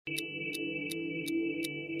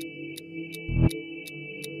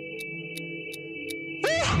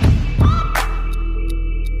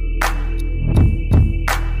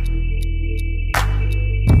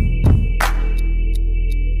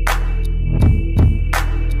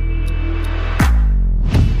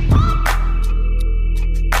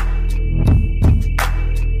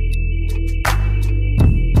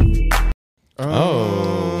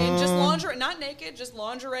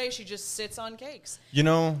she just sits on cakes. You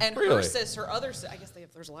know, And Really? her other, I guess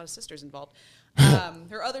there's a lot of sisters involved.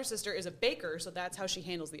 Her other sister is a baker, so that's how she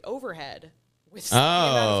handles the overhead with the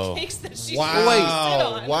amount of cakes that she sit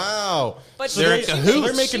on. Wow. But So she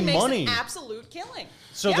they're making makes money. an absolute killing.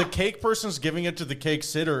 So the cake person's giving it to the cake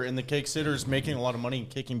sitter, and the cake sitter's making a lot of money and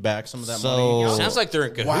kicking back some of that money. Sounds like they're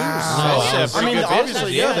in cahoots. Wow. I mean,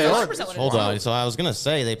 obviously, yeah, they are. Hold on. So I was gonna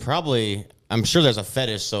say they probably. I'm sure there's a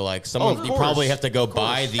fetish. So like someone, you probably have to go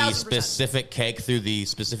buy the 1000%. specific cake through the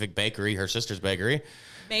specific bakery, her sister's bakery.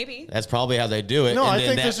 Maybe. That's probably how they do it. No, And I then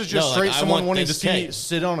think this is just straight I someone want wanting to this see cake. me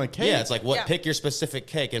sit on a cake. Yeah, it's like pick your specific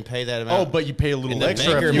cake and pay that amount. Oh, but you pay a little And the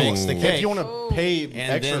extra baker if you, makes the if cake. you want to pay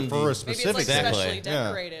extra then for a Maybe it's specific like Exactly. specially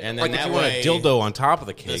decorated. And then Like if that you want a way, dildo on top of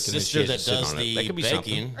the cake, the and then she sister has that to sit does on it. That the could be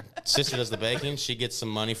baking, sister does the baking. She gets some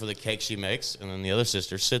money for the cake she makes, and then the other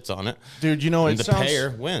sister sits on it. Dude, you know, And it the sounds... payer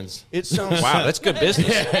wins. It sounds... Wow, that's good business.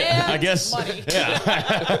 And I guess. money.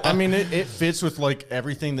 I mean, it fits with, like,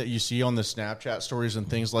 everything that you see on the Snapchat stories and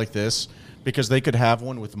things like this, because they could have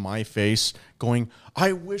one with my face going,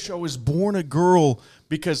 I wish I was born a girl,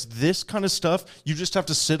 because this kind of stuff, you just have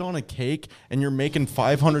to sit on a cake and you're making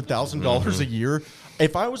 $500,000 a year.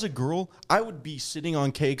 If I was a girl, I would be sitting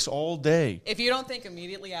on cakes all day. If you don't think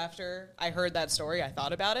immediately after I heard that story, I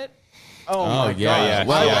thought about it. Oh, my yeah. God.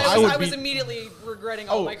 Well, I was immediately regretting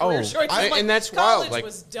all my career choices. and that's college wild, like-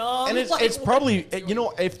 was dumb. And it's, Like, it's what probably, am I doing? you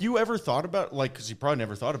know, if you ever thought about, like, because you probably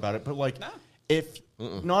never thought about it, but, like, if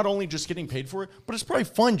not only just getting paid for it, but it's probably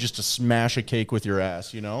fun just to smash a cake with your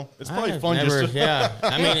ass, you know? It's probably fun Never, just to... yeah.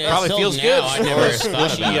 I mean, it Probably still feels now, good. I never thought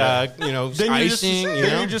Squishy, about it. icing.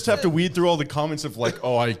 Then you just have to weed through all the comments of, like,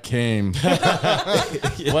 oh, I came.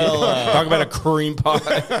 Well, Talk about a cream pie.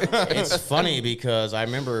 it's funny because I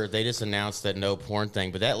remember they just announced that no porn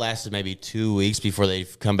thing, but that lasted maybe 2 weeks before they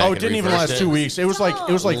come back. Oh, it and didn't even reversed last it. 2 weeks. It was like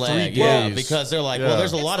 3 Leg, days. yeah, because they're like, well,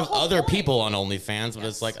 there's a Yeah. lot It's of the whole other point. people on OnlyFans, but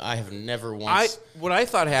it's like I have never once. What I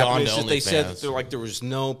thought Gone happened is to that they said that OnlyFans. there was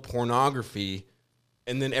no pornography,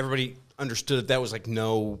 and then everybody understood that was like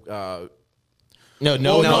no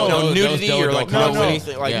no nudity those or don't like count. no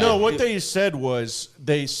anything. Like Yeah. No, what they said was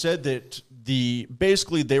they said that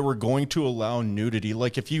basically they were going to allow nudity.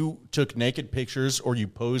 Like if you took naked pictures or you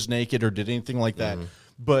posed naked or did anything like that.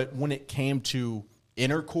 But when it came to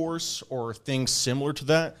intercourse or things similar to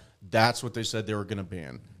that, that's what they said they were going to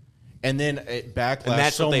ban. And then it backlashed and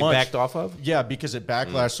that's so what they much. backed off of. Yeah, because it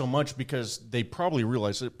backlashed so much because they probably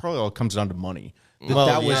realized it probably all comes down to money. Well,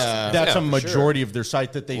 That's Yeah, a for majority of their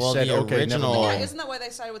site that they Well, said, the okay, never original- mind. Yeah, isn't that why they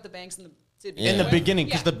sided with the banks in the In the beginning,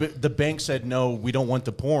 because Yeah. the bank said no, we don't want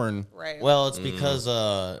the porn. Right. Well, it's because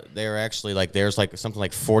they're actually like there's like something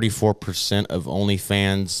like 44% of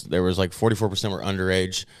OnlyFans. There was like 44% were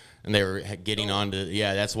underage, and they were getting on to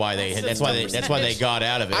that's why they That's got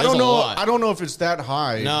out of it. I It was don't a know. lot. I don't know if it's that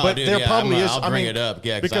high. No, but dude, there probably is. I'll I bring mean, it up,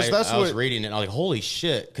 because that's I what was reading it. And I was like, "Holy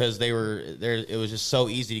shit!" Because they were there. It was just so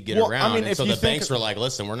easy to get Well, I around. mean, and if so you the think- banks were like,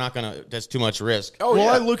 "Listen, we're not gonna. That's too much risk." Oh, well,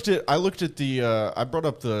 yeah. I looked at the. I brought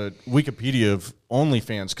up the Wikipedia of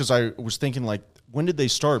OnlyFans because I was thinking like, when did they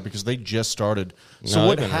start? Because they just started. So No,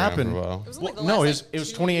 what they've been around happened? for a while. It was like the no, last, it was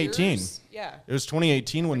like, 2018. 2 years. Yeah. It was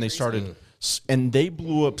 2018 when they started, and they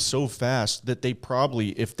blew up so fast that they probably,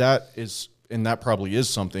 if that is, and that probably is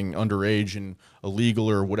something underage and illegal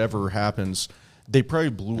or whatever happens, they probably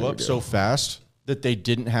blew up so fast that they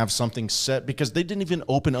didn't have something set because they didn't even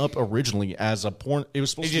open up originally as a porn. It was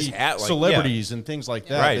supposed It to just be had, like, celebrities and things like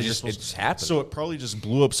that. Right, They it just happened. So it probably just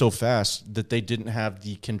blew up so fast that they didn't have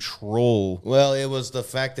the control. Well, it was the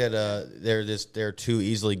fact that they're too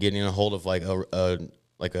easily getting a hold of like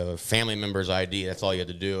a family member's ID. That's all you had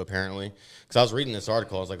to do apparently. Because I was reading this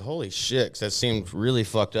article, I was like, "Holy shit!" 'Cause that seemed really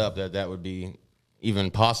fucked up that would be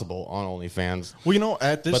even possible on OnlyFans. Well, you know,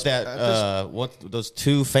 at this, But that at this- what those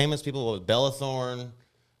two famous people, Bella Thorne.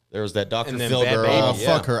 There was that Dr. And then Phil Bad girl. Baby, oh, yeah.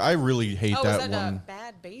 fuck her. I really hate Oh, that is that one.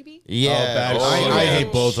 Bad Baby? Yeah, bad. I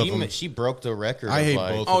hate both of them. She broke the record. I of, hate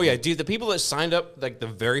like- both. Oh yeah, dude. The people that signed up like the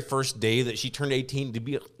very first day that she turned 18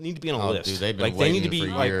 need to be on a Oh, list. dude, they've been like they need to waiting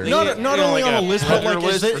be for like years. they Not, need- not you know, only like on a list, but like, 100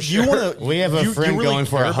 is list it, for you sure. want to? We have a friend really going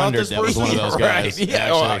for care about 100 this that was one of person? those guys. Right, yeah.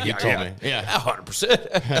 Actually, Oh, he yeah, told yeah. me. Yeah.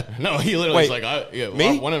 100%. No, he literally Wait, was like,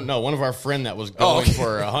 me? one of our friend that was Oh, going okay.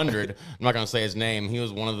 for 100. I'm not going to say his name. He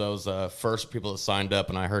was one of those first people that signed up,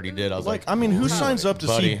 and I heard he did. I was like, Like, I mean, who signs up to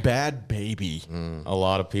buddy. see Bad Baby? a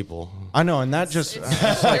lot of people. I know, and that just Who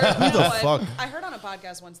who the fuck? I heard on a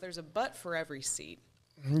podcast once there's a butt for every seat.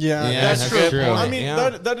 Yeah, Yeah, that's, that's true. true. I mean, Yeah.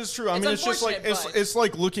 that is true. I It's mean, it's just like unfortunate, it's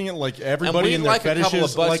like looking at like everybody we'd and their like a couple of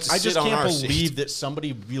fetishes. butts Like, to I sit just on can't our believe seat. that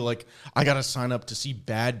somebody would be like, I gotta sign up to see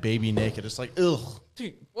Bad Baby naked. It's like, ugh,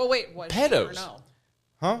 Dude, Well, wait, was she or Pedos. no?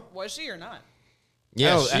 huh? Was she or not?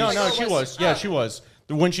 Yeah, No, she was. Yeah, she was.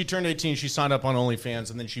 When she turned 18, she signed up on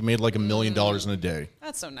OnlyFans, and then she made like $1 million in a day.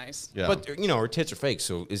 That's so nice. Yeah. But her tits are fake.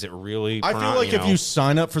 So is it really? I feel like if you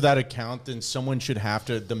sign up for that account, then someone should have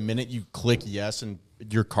to. The minute you click yes and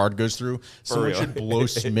your card goes through, someone real. should blow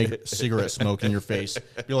cigarette smoke in your face.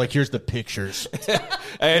 Be like, here's the pictures.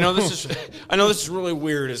 I know this is really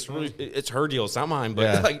weird. It's her deal. It's not mine. But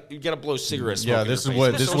Yeah. like you got to blow cigarette smoke. Yeah, in this your is face. what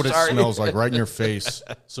I'm this is so what sorry. it smells like right in your face.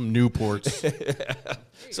 Some Newports.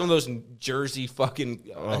 Some of those Jersey fucking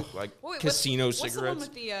Wait, casino what's cigarettes. the one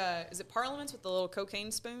with the? Is it Parliaments with the little cocaine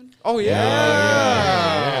spoon? Oh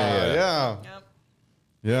yeah. Yeah. Yep.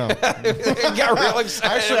 Yeah. Got real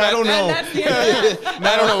excited. Actually, I don't know. That's the end of that.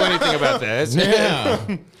 I don't know anything about that.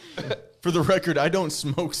 Yeah. For the record, I don't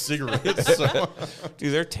smoke cigarettes. So.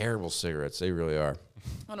 Dude, they're terrible cigarettes. They really are.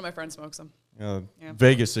 One of my friends smokes them. Yeah. Yeah.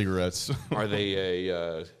 Vegas cigarettes. Are they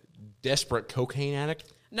a desperate cocaine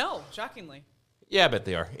addict? No, shockingly. Yeah, I bet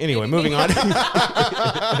they are. Anyway, moving on. And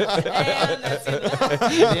that's it.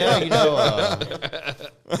 Yeah,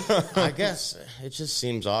 I guess it just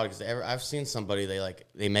seems odd because I've seen somebody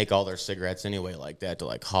they make all their cigarettes anyway like that to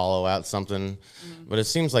like hollow out something, but it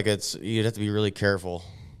seems like you'd have to be really careful.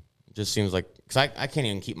 It just seems like because I can't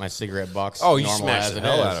even keep my cigarette box. Oh, you normal smash as the it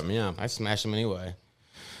hell is. out of 'em, yeah. I smash them anyway.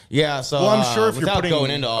 Yeah, so Well, I'm sure if you're without putting-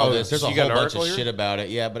 going into all Oh, this, there's so a you whole got an bunch of article here? shit about it.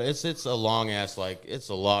 Yeah, but it's a long ass it's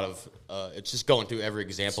a lot of it's just going through every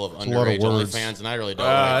example of lot of underage words. OnlyFans, and I really don't.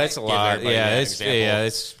 That's a give lot. everybody Yeah, that it's example.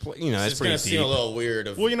 it's It's pretty gonna seem deep. a little weird.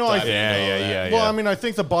 Well, I diving into all that. Well, I mean, I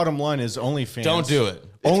think the bottom line is OnlyFans. Don't do it.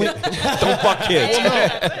 Only, Don't fuck kids.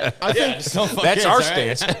 I think That's our all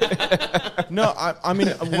right? stance. no. I mean,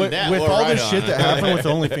 with That all we're this right shit on. that happened with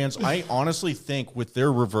OnlyFans, I honestly think with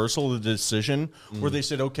their reversal of the decision, where they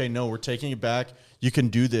said, "Okay, no, we're taking it back. You can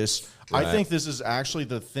do this." I think this is actually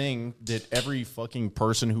the thing that every fucking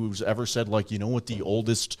person who's ever said, like, you know what the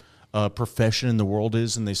oldest profession in the world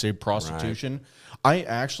is, and they say prostitution. I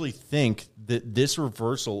actually think that this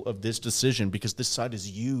reversal of this decision, because this site is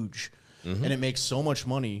huge and it makes so much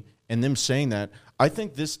money, and them saying that, I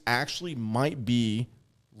think this actually might be,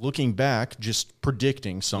 looking back, just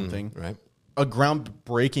predicting something, right. a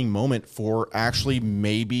groundbreaking moment for actually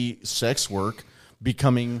maybe sex work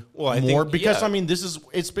becoming Well, I more, think- because yeah. I mean,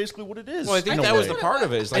 it's basically what it is. Well, I think in a that was way. the part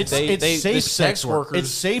of it. Is like It's they safe the sex work. workers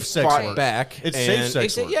It's safe sex fought work. back. It's and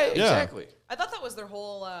safe sex work. Yeah, Yeah. exactly. I thought that was their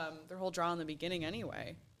whole draw in the beginning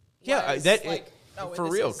anyway. Yeah, Was that like, oh, for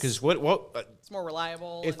this real. is- Because what it's more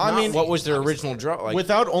reliable. if and- not, I mean, what was their original draw? Like,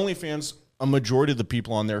 Without OnlyFans, a majority of the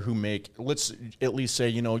people on there who make, let's at least say,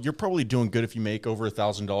 you're probably doing good if you make over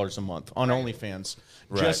 $1,000 a month on OnlyFans,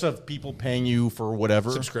 just of people paying you for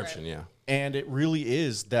whatever subscription, yeah. And it really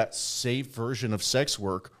is that safe version of sex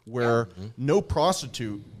work where no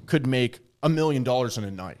prostitute could make $1 million in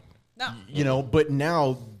a night. No. But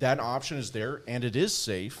now that option is there, and it is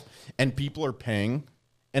safe, and people are paying,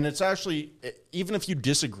 and it's actually, even if you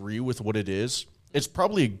disagree with what it is, it's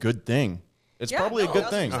probably a good thing. It's Yeah, probably no, a good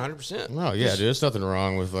that's- thing. 100%. No, yeah, dude, there's nothing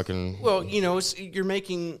wrong with fucking. Well, you're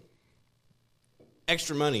making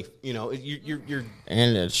extra money. You're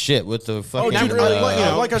And shit with the fucking. not really,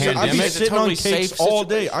 like I said, I'd be pandemic, it's a sitting totally on cakes safe all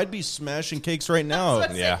day. situation. I'd be smashing cakes right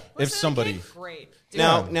now. Yeah. If somebody- Great. Dude,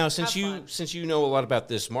 now have since fun. you know a lot about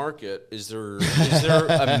this market, is there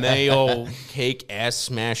a male cake ass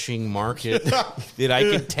smashing market that I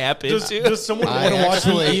could tap into? Does someone I want to watch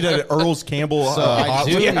me actually- eat at Earl's Campbell? So I hot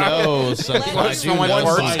do wing? know some. Let I me- do One know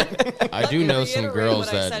part. some. I Let do me know some reiterate girls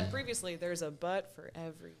what I that. said previously. There's a butt for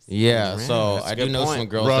every. Yeah, so that's a I do good know point. some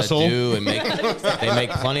girls Russell? that do and they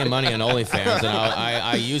make plenty of money on OnlyFans, and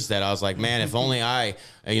I use that. I was like, man, if only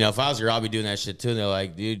if I was your, I'll be doing that shit too. And they're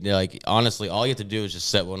like, dude, honestly, all you have to do is just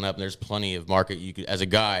set one up, and there's plenty of market you could, as a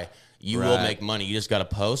guy. You will Right. make money. You just got to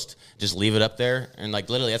post, just leave it up there, and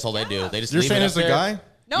literally that's all they do. They just You're leave saying it up as a there. guy?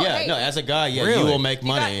 No, Yeah, hey, no, as a guy, yeah, Really? you will make you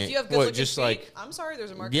got- money. if you have good What, looking just feet, like- I'm sorry,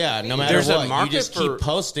 there's a market. Yeah, for no feet. matter There's a what, you market just for- keep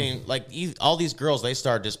posting. All these girls, they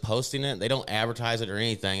start just posting it. They don't advertise it or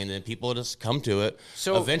anything, and then people just come to it.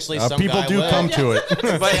 So- eventually, some People guy do will. come to it.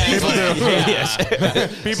 But yes.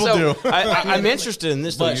 People So, do. I'm interested in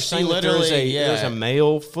this though. But You're she saying that literally, there's a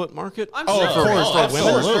male foot market. I'm Oh, sure. of course, Oh, of course,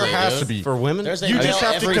 absolutely, there has dude. to be. For women. There's a You male just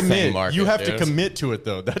have to everything commit. market, You have to dude. commit to it,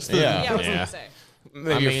 though. That's the. Yeah. Yeah, I was Yeah. gonna say.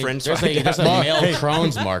 Maybe your friends. There's a male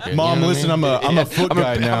Crohn's market. Mom, you know listen, what I mean? I'm a foot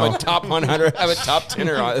guy now. I'm a top 100. I'm a top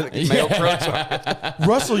 10er on male Crohn's market.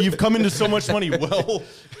 Russell, you've come into so much money. Well,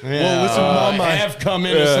 listen, Mom, I have come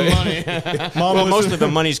into some money. Mom, Well, listen, most of the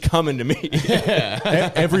money's coming to me.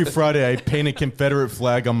 every Friday I paint a Confederate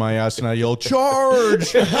flag on my ass and I yell,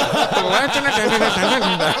 "Charge!"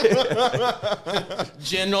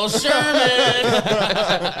 General Sherman.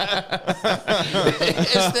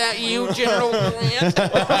 Is that you, General Grant?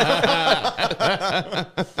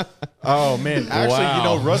 Oh man, actually,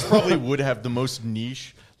 Wow. Russ probably would have the most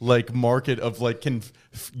niche market of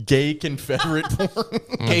gay Confederate porn.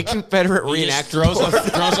 Gay Confederate He just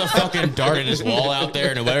reenactor. throws a fucking dart at his wall out there,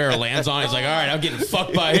 and whoever lands on, he's like, "All right, I'm getting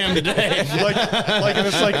fucked by him today." And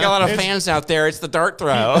it's I got a lot of fans out there. It's the dart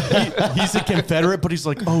throw. he's a Confederate, but he's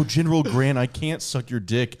like, "Oh, General Grant, I can't suck your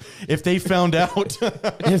dick." If they found out,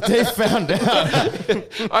 If they found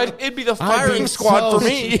out, It'd be the firing be squad so for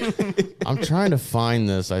me. I'm trying to find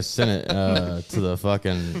this. I sent it to the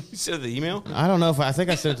fucking. You said the email? I don't know if I think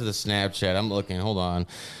I sent it to the Snapchat. I'm looking. Hold on.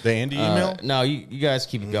 the Andy email. No, you guys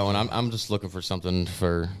keep going. I'm just looking for something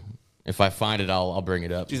for. If I find it, I'll bring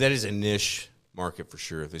it up. Dude, that is a niche market for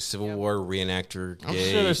sure. The Civil War reenactor,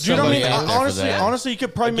 gay. sure there's Dude, I mean, somebody out there for that. honestly, you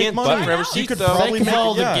could probably Again, make butt money. for every You seat, could though. probably Think of make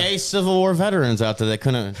all the yeah. gay Civil War veterans out there that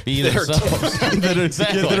couldn't be That are themselves.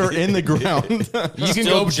 that are in the ground. You can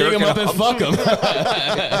Still go dig them jerking up and fuck them.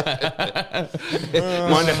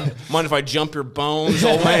 Mind if I jump your bones,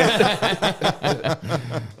 old man?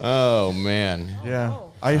 Oh man. Yeah.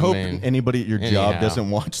 I hope mean, anybody at your job anyhow.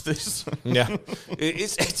 doesn't watch this. Yeah.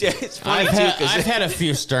 It's funny, I've too, had, 'cause I've had a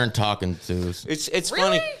few stern talking tos. it's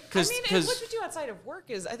Really? funny because I mean, and what you do outside of work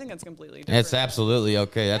is, I think that's completely different. It's absolutely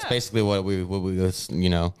okay. That's Yeah. basically what we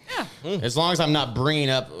Yeah. As long as I'm not bringing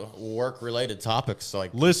up work related topics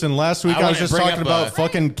like. Listen, last week I I, was wanna just bring talking up about a-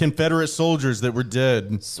 fucking Confederate soldiers that were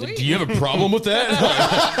dead. Sweet. Do you have a problem with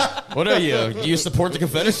that? What are you? Do you support the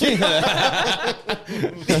Confederacy?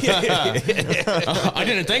 I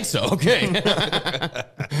didn't think so. Okay.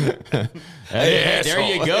 Hey, there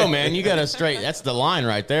you go, man. You got to straight. That's the line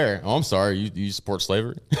right there. Oh, I'm sorry. You support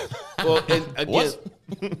slavery? Well, and again, What?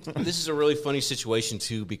 this is a really funny situation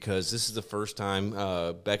too because this is the first time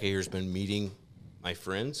Becca here's been meeting my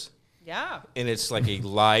friends. Yeah. And it's like a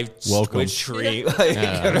live Welcome. Twitch tree. I'm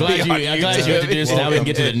glad you introduced. Now we can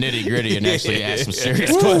get to the nitty gritty and actually ask some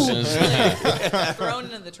serious questions. Thrown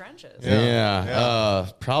into the trenches. Yeah.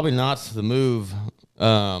 Probably not the move.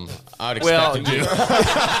 I'd expect Well, to do. Maybe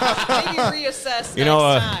reassess You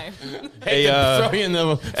know, next time. Throw you in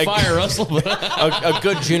the fire, Russell. But a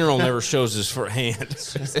good general never shows his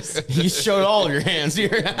hand. you showed all of your hands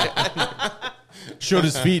here. Showed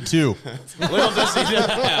his feet too. Little does he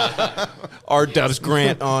know. R. Dubs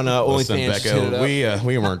Grant on Listen, OnlyFans. just hit it up. Becca,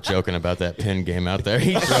 we weren't joking about that pin game out there.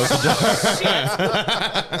 He throws the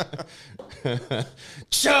dart.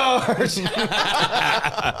 Charge!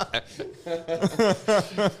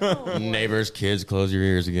 Neighbors, kids, close your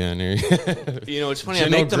ears again. You know, it's funny.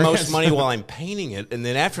 General I make the Grant's- most money while I'm painting it, and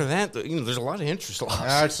then after that, there's a lot of interest loss.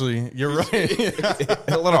 Actually, you're right.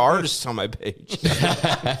 A lot of artists on my page.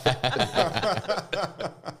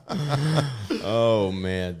 Oh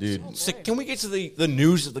man, dude. So can we get to the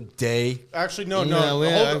news of the day? Actually, no.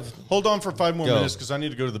 Yeah, Hold on for 5 more Go. minutes because I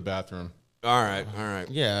need to go to the bathroom. All right.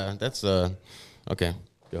 Yeah, that's okay.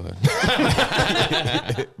 Go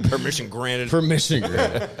ahead. Permission granted. Permission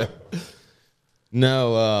granted.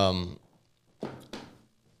 No,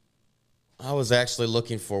 I was actually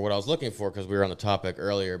looking for what I was looking for because we were on the topic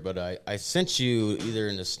earlier, but I sent you either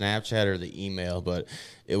in the Snapchat or the email, but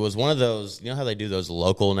it was one of those, you know how they do those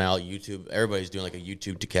local now YouTube, everybody's doing like a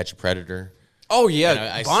YouTube to catch a predator. Oh yeah, And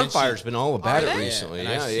I sent Bonfire's you- been all about Are it they? recently. And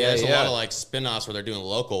Yeah, there's a lot of like spin-offs where they're doing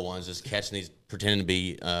local ones, just catching these, pretending to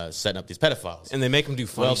be setting up these pedophiles. And they make them do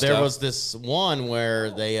funny Well, stuff. there was this one where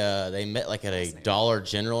they met like at a Dollar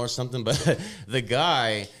General or something, but the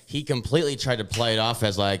guy, he completely tried to play it off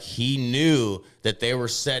as like he knew that they were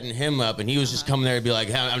setting him up, and he was just coming there to be like,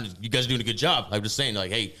 hey, you guys are doing a good job. I'm just saying, like,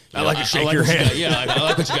 hey, I like to shake your what you hand. guys- yeah, I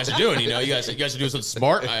like what you guys are doing. You know, you guys are doing something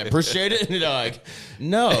smart. I appreciate it. And you're like,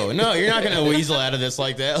 no, you're not gonna weasel out of this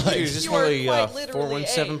like that. Like, Is this You one of are the quite literally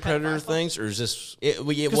 417 a Predator pedophile. things, or is this? it 'Cause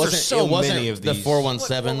wasn't. there's so it wasn't many of the these.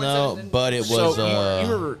 417 What, though, 417 but it was. So you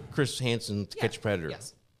remember Chris Hansen, Yeah. Catch a Predator?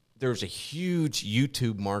 Yes. There was a huge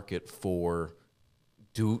YouTube market for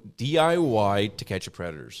DIY to catch a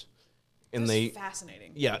predators, and That's they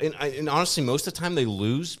fascinating. yeah, and honestly, most of the time they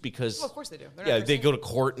lose because Well, of course they do. They're not Yeah, there they saying- go to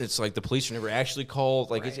court and it's like the police are never actually called.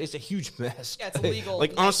 Like Right. it's a huge mess. Yeah, it's a legal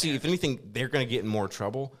like honestly, nightmare. if anything, they're going to get in more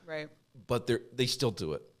trouble. Right. But they still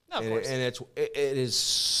do it. No, of course. And it is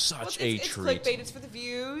such a it's treat. clickbait. It's for the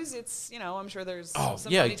views. It's, I'm sure there's some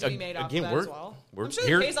yeah, money to be made off of that as well. we're I'm sure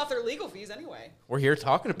here- it pays off their legal fees anyway. We're here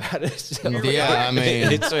talking about it. So. Yeah, I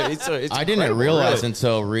mean, it's I didn't incredible, realize really.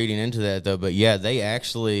 until reading into that though. But yeah, they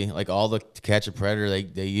actually like all the To Catch a Predator.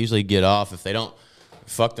 They usually get off if they don't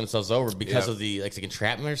fuck themselves over because of the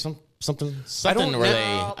entrapment or something where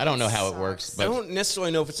know. I don't know how it works, I but don't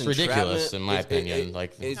necessarily know if it's ridiculous in my entrapment. opinion.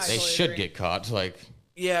 Like they totally should agree. get caught. Like.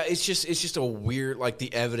 Yeah, it's just a weird, like,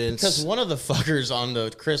 the evidence. Because one of the fuckers on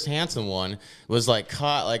the Chris Hansen one was like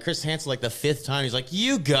caught, like Chris Hansen, like the 5th time, he's like,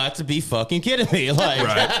 "You got to be fucking kidding me!" Like,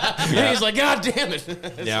 and he's like, "God damn it!"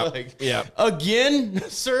 It's Yeah. like, Yeah. again,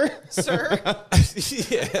 sir, Sir,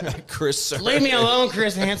 Yeah, Chris, sir. leave me alone,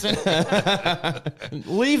 Chris Hansen.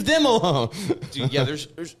 Leave them alone. Dude, yeah, there's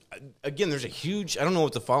a huge. I don't know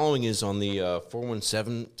what the following is on the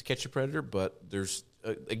 417 To Catch a Predator, but there's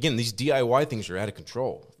again these DIY things are out of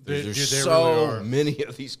control. There's they so really are. many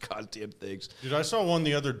of these goddamn things. Dude, I saw one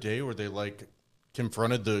the other day where they like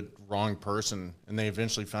confronted the wrong person, and they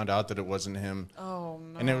eventually found out that it wasn't him. oh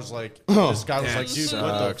no. And it was like, this guy was that like, dude, sucks.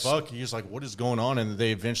 what the fuck? He's like, what is going on? And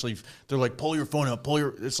they eventually, they're like, pull your phone up,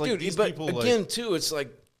 it's like Dude, these but people, again, like, too, it's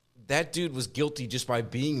like that dude was guilty just by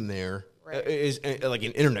being there. Right. Is like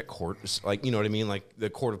an internet court, it's like, you know what I mean, like the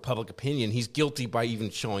court of public opinion. He's guilty by even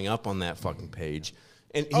showing up on that fucking page,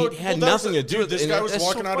 and he had nothing to do with this it. guy and was that's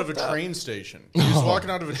walking so out of a fucked up. train station. He was walking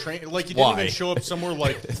out of a train, like he didn't Why? even show up somewhere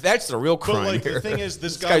like. That's the real crime. But like here. the thing is,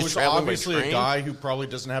 this guy guy's was traveling by obviously a train. guy who probably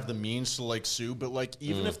doesn't have the means to like sue. But like,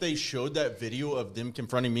 even if they showed that video of them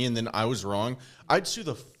confronting me and then I was wrong, I'd sue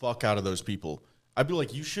the fuck out of those people. I'd be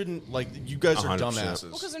like, you shouldn't, like, you guys are 100%. dumbasses.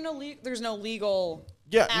 Well, because there's no legal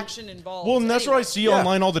Yeah. action involved. Well, and that's what I see Yeah.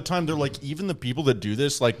 online all the time. They're like, even the people that do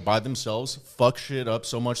this, like, by themselves, fuck shit up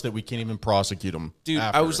so much that we can't even prosecute them. Dude,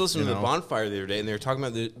 after, I was listening you to the know? Bonfire the other day, and they were talking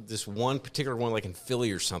about this one particular one, like in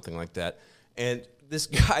Philly or something like that. And this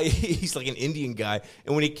guy, he's like an Indian guy,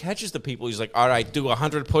 and when he catches the people, he's like, "All right, do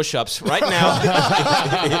 100 push-ups right now."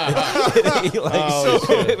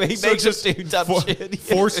 He makes us do dumb shit.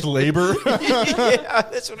 Forced labor. Yeah,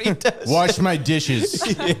 that's what he does. Wash my dishes.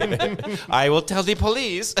 I will tell the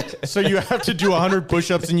police. So you have to do 100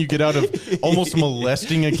 push-ups and you get out of almost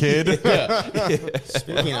molesting a kid.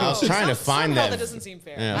 Speaking, I was trying to find Somehow that. doesn't seem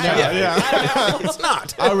fair. Yeah. I don't know. It's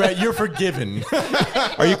not. All right, you're forgiven.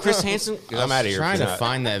 Are you Chris Hansen? I'm out of here. Trying if to you're not.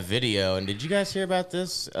 find that video, and did you guys hear about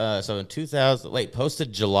this? So in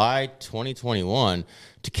posted July 2021,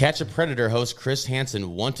 To Catch a Predator host Chris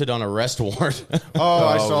Hansen wanted on arrest warrant. Oh,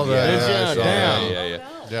 I saw that. yeah. I saw Damn. that. Yeah.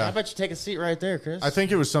 Yeah. How about you take a seat right there, Chris? I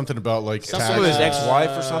think it was something about like Something with his tax.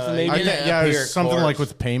 ex-wife or something, maybe. I didn't think, yeah, it appear was at something court. like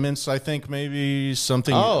with payments. I think maybe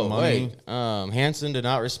something. Oh, money. wait. Hansen did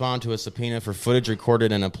not respond to a subpoena for footage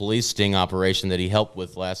recorded in a police sting operation that he helped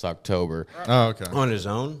with last October. Oh, okay. On his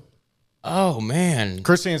own. Oh, man.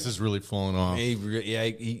 Chris Hansen's really falling off.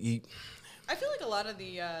 He I feel like a lot of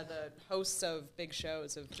the hosts of big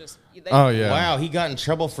shows have just. Oh, yeah. Wow, he got in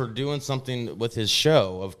trouble for doing something with his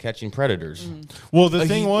show of catching predators. Well, the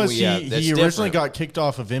thing was, yeah, he that's originally different. got kicked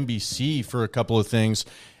off of NBC for a couple of things,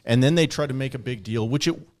 and then they tried to make a big deal, which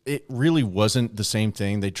it really wasn't the same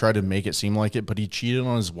thing. They tried to make it seem like it, but he cheated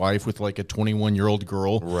on his wife with like a 21-year-old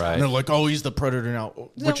girl. Right. And they're like, oh, he's the predator now,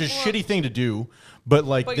 which is well- shitty thing to do. But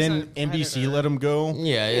like But he's then a NBC predator. let him go.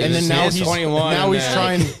 Yeah, and then now he's 21. Now he's and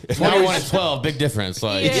trying. then 21 and 12, big difference.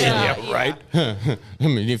 Like, Yeah. right. I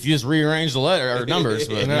mean, if you just rearrange the letter or numbers,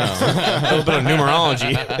 but no. A little bit of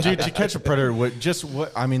numerology. Dude, To Catch a Predator,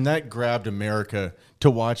 I mean, that grabbed America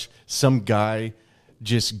to watch some guy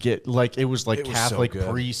just get like it was like It was so Catholic good.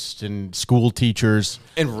 priests and school teachers,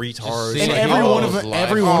 And retards. see and like every all one of those them, live-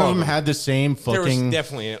 every one all of of them had the same There was fucking.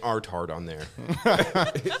 definitely an art on there.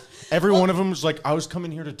 Every one of them was like, I was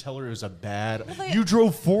coming here to tell her it was a bad. they- You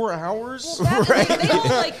drove 4 hours. Well, they all,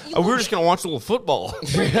 like, you We were look just gonna watch a little football.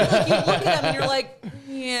 like, you look at them and you're like,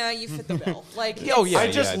 yeah, you fit the bill. Like, Oh, yeah. I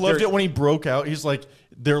just loved they're- it when he broke out. He's like,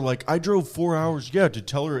 they're like, I drove 4 hours, yeah, to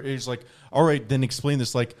tell her. He's like, all right, then explain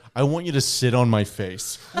this. Like, I want you to sit on my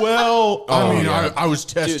face. Well, I mean, yeah. I was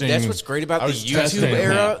testing. Dude, that's what's great about I the was YouTube testing.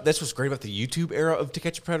 era. That's what's great about the YouTube era of To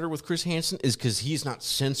Catch a Predator with Chris Hansen is because he's not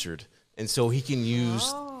censored, and so he can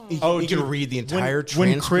use. He can dude, read the entire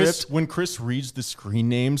when transcript. When Chris reads the screen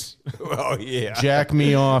names, Oh yeah, Jack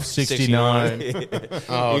me off 69.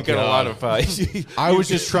 Oh, you got a lot of. I was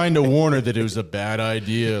just trying to warn her that it was a bad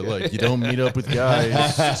idea. Like, you don't meet up with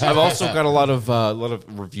guys. I've also got a lot of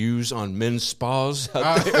reviews on men's spas.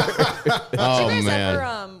 Oh, Did you guys man. ever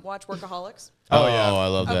watch Workaholics? Oh, I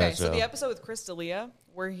love that Okay, show. so the episode with Chris D'Elia,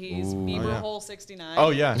 where he's Beaver Hole 69. Oh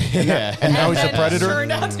yeah, Yeah. and now he's a then predator.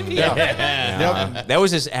 Turned out to be That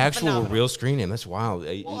was his actual Phenomenal. real screen name. That's wild.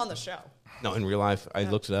 well on the show. No, in real life, I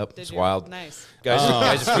looked it up. Did It's you? wild. Nice. Guys,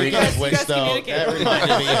 guys are freaking. You guys Wait, though, communicate. that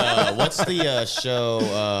reminded me. What's the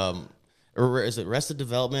show? Or is it Arrested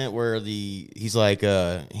Development where he's like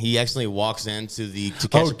he accidentally walks into to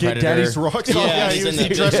catch a Get predator. Daddy's Rocks. Oh, yeah, he's in the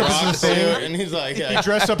dressed up rock as the suit, thing. and he's like, He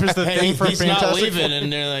dressed up as the hey, thing from he's not Fantastic leaving, Four.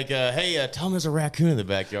 and they're like, hey, tell him there's a raccoon in the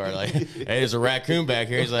backyard. Like, hey, there's a raccoon back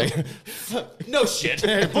here. He's like, no shit,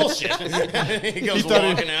 bullshit. He goes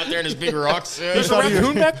walking out there in his big rock suit. There's a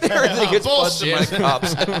raccoon back there. And he gets busted by Bullshit.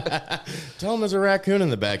 the cops. Tell him there's a raccoon in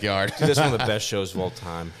the backyard. That's one of the best shows of all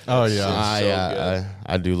time. Oh It's yeah. so good.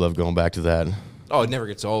 I do love going back to that. Oh, it never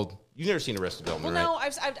gets old. You've never seen Arrested Well, Development,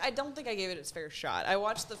 right? no, I don't think I gave it its fair shot. I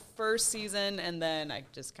watched the first season and then I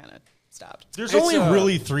just kind of stopped. There's It's, only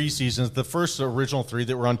really 3 seasons. The first original 3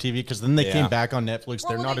 that were on TV, because then they Yeah. came back on Netflix.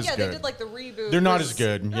 They're not as They good. did like the reboot. They're not This- as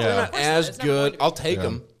good, No, yeah. of They're not course as It's never going good. to be. I'll take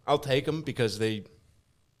them. I'll take them because they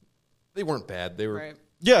weren't bad. They were. Right.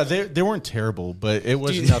 Yeah, they weren't terrible, but it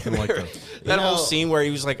was nothing like that. That whole know- scene where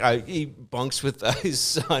he was like, he bunks with his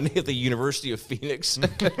son at the University of Phoenix.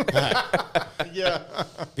 Yeah.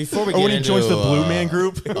 Before we Or get when he into joins the Blue Man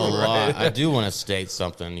Group. a lot, I do want to state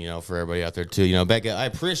something, for everybody out there too. Becca, I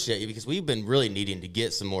appreciate you because we've been really needing to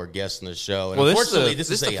get some more guests on the show. And Well, unfortunately, this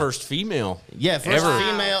is the first female. first ever.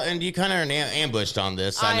 female, and you kind of are ambushed on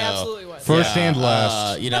this. I I know. absolutely was. First and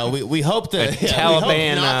last. We hope that we hope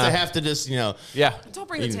Taliban, not to have to just Yeah. Don't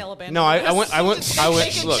bring the Taliban. No, I went.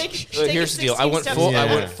 Take Look, it here's the deal. 16 steps back.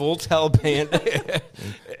 I went full Taliban.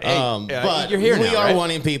 but you're here we now, are right?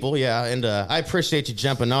 wanting people, and I appreciate you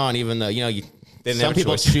jumping on, even though you. Didn't Some have a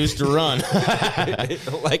people choice. choose to run.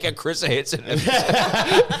 like a Chris Hansen.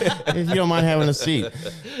 If you don't mind having a seat.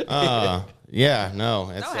 Yeah, no.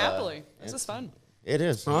 It's, No, happily. This is fun. It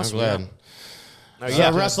is. Awesome, I'm glad. yeah.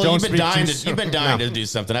 Yeah, Russell, Don't you've been speak dying. too You've been soon. dying to do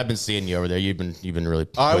something. I've been seeing you over there. You've been really.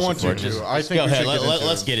 I pushing want for to, it. too. I think go we ahead. should get into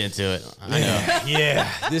Let's it. get into it. I know.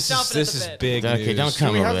 Yeah, this Jumping at the is bit. big Okay, news. don't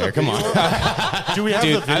come we over have there. the Come on. Do we have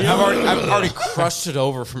Dude, the video? I've already crushed it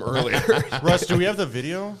over from earlier. Russ, do we have the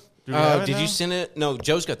video? Do we have it Did now? you send it? No,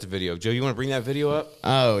 Joe's got the video. Joe, you want to bring that video up?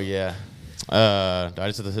 Oh yeah. Do I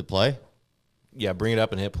just have to hit play? Yeah, bring it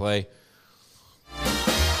up and hit play.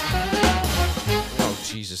 Oh,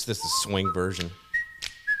 Jesus, this is the swing version.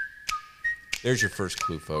 There's your first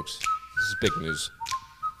clue, folks. This is big news.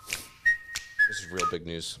 This is real big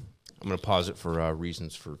news. I'm going to pause it for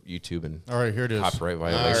reasons for YouTube and All right, here it is. copyright All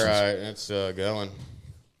violations. right, it's going.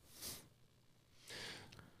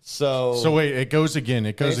 So wait, it goes again.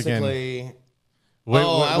 It goes again. basically. Wait,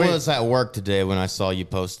 I wait. was at work today when I saw you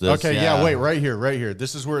post this. Okay, yeah, wait, right here.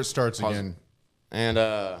 This is where it starts again. And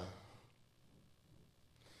I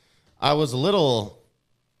was a little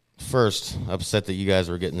first upset that you guys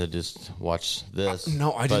were getting to just watch this.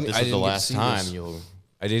 No, I But didn't- this I is the didn't get to last see time this. you'll.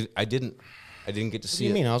 I didn't get to see What do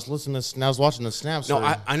you it. mean? I was listening to. I was watching the snaps. No,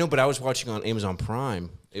 for- I know, but I was watching on Amazon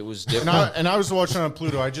Prime. It was different. And I was watching on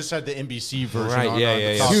Pluto. I just had the NBC version Right, on. yeah, on yeah,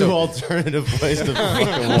 the yeah. top. two So- alternative ways to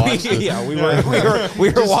fucking watch this. yeah, we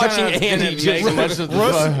were watching Andy Jason.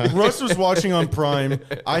 Russ was watching on Prime.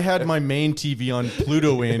 I had my main TV on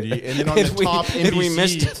Pluto, Andy, and then on the top NBC. and we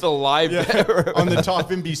missed the live. Yeah, on the top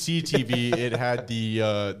NBC TV, it had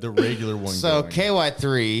the regular one. So going.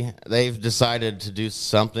 KY3, they've decided to do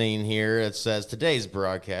something here that says today's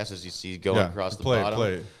broadcast, as you see going Yeah, across the play it, bottom,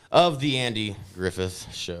 play it. of the Andy Griffith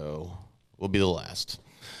Show will be the last.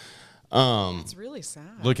 It's really sad.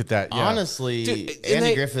 Look at that. Yeah. Honestly, Dude, and Andy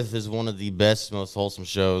they- Griffith is one of the best, most wholesome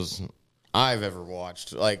shows I've ever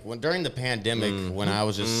watched. Like during the pandemic, when I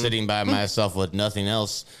was just sitting by myself with nothing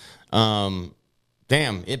else,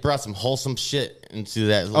 damn, it brought some wholesome shit into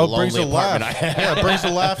that Oh, it brings lonely a laugh. apartment I had. Yeah, it brings a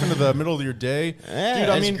laugh into the middle of your day. Yeah, Dude,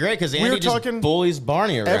 I it's mean, great because we Andy were just talking bullies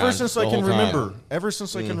Barney around ever since I the can whole time. remember. Ever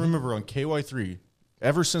since I can remember on KY3.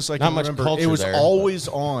 Ever since I Not can much remember, culture it was there, always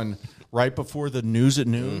on right before the news at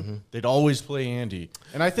noon. They'd always play Andy,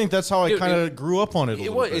 and I think that's how I Dude, kind of grew up on it. A It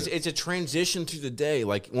little was. bit. It's a transition through the day.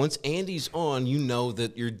 Like once Andy's on, you know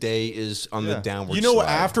that your day is on the downward. You know, slide.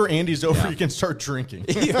 after Andy's over, you can start drinking.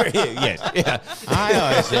 yeah. I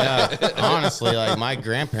always, honestly, like my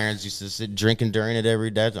grandparents used to sit drinking during it every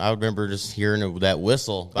day. I remember just hearing that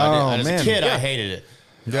whistle. But Oh, as man. a kid, Yeah. I hated it.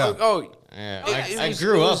 Yeah. Oh, Yeah, It I was-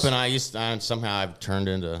 grew it up was- and somehow I've turned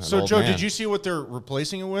into an So, old Joe, man. did you see what they're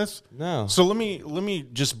replacing it with? No. So let me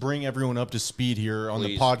just bring everyone up to speed here on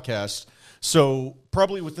Please. the podcast. So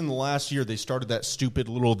probably within the last year, they started that stupid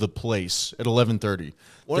little The Place at 11:30.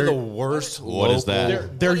 one of the worst. What is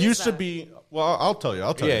that? There What is used to that? be Well, I'll tell you.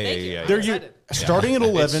 Yeah. There I'm you excited. starting at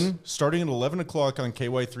 11. Starting at 11 o'clock on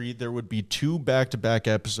KY3, there would be 2 back-to-back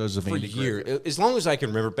episodes of For Andy Griffith. years, as long as I can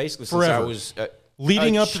remember, basically since Forever. I was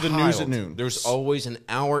Leading a up to the news at child, noon. There's always an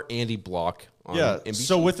hour Andy block on Yeah. NBC.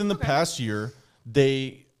 So within the past year,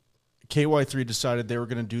 KY3 decided they were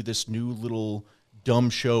going to do this new little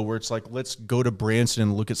dumb show where it's like, let's go to Branson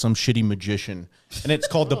and look at some shitty magician, and it's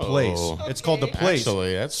called The Place. It's called The Place.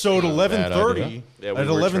 Actually, that's so at not a bad 11:30. idea. Yeah, we At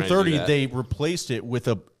were trying to do 11:30, that. they replaced it with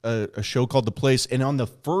a show called The Place, and on the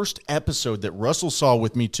first episode that Russell saw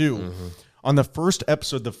with me too. Mm-hmm. On the first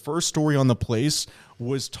episode, the first story on The Place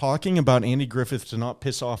was talking about Andy Griffith to not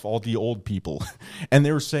piss off all the old people. And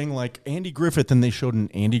they were saying, like, Andy Griffith, and they showed an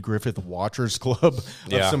Andy Griffith Watchers Club of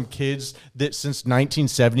Yeah. some kids that since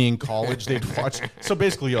 1970 in college they'd watch. So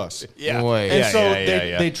basically us. Yeah. Wait. And Yeah, so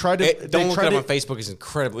they tried to. Don't they look tried it up to- on Facebook. It's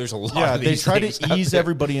incredible. There's a lot yeah, of they these tried things to out ease there.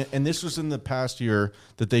 everybody, and this was in the past year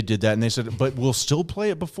that they did that, and they said, but we'll still play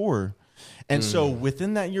it before. And so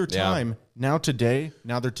within that year Yeah. time, now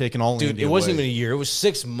they're taking all Dude, Andy it wasn't away. even a year. It was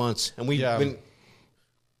 6 months, and we've Yeah. been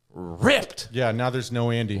ripped. Yeah, now there's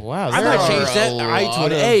no Andy. Wow, I there might change are that a I to an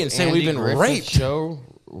lot A of and say we've Andy been Griffith raped. Show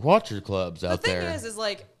watcher clubs The out thing there. is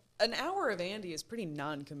like an hour of Andy is pretty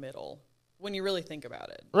non-committal when you really think about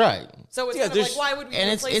it. Right. So it's Yeah, kind of like, there's- why would we? And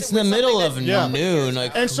it's replace it's it in the with middle something of that's noon.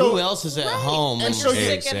 Like, And so- who else is at home? and when so we're you-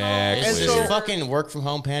 sick? sick at home, It's and a so- fucking work from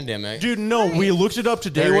home pandemic. Dude, no, we looked it up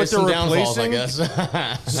today there what is they're some downfalls, I replacing.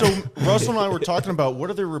 guess. So Russell and I were talking about what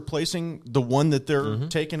are they replacing the one that they're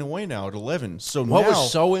taking away now at 11. So What now,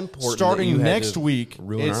 was so important that starting you had next to week,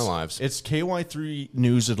 ruin it's, our lives? It's KY3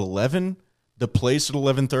 News at 11, The Place at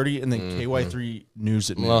 11:30, and then KY3 News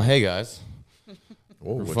at noon. Well, hey guys.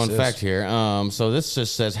 Whoa, Fun fact here. So this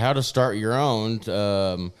just says how to start your own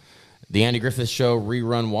the Andy Griffith Show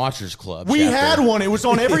rerun Watchers Club. we chapter. had one. It was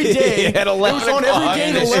on every day. At 11 it was on every o'clock. day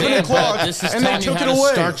at And 11 this- o'clock, but This is and they telling you took how it to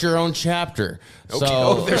away. start your own chapter. So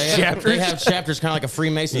Oh, there's they chapters? have chapters, kind of like a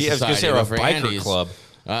Freemason Yeah, I was gonna society say, or a for biker Andy's. club.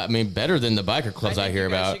 I mean, better than the biker clubs I, hear You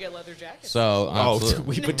guys about. should get leather jackets. So, Oh, absolutely.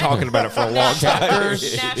 we've been talking about it for a long time. Naturally.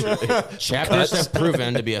 Chapters have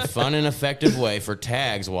proven to be a fun and effective way for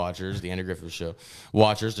Tags watchers, the Andy Griffith Show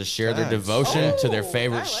watchers, to share their devotion to their Oh, I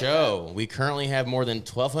favorite like show. We currently have more than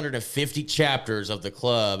 1,250 chapters of the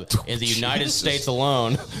club in the United States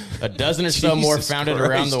alone, a dozen or so more Jesus founded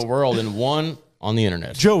around Christ. the world, and one on the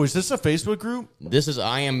internet. Joe, is this a Facebook group? This is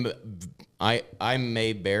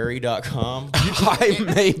I'mMayberry.com.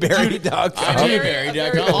 I'mMayberry.com.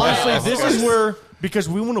 I'mMayberry.com. Honestly, this is where, because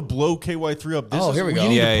we want to blow KY3 up. This Oh, is, here we go.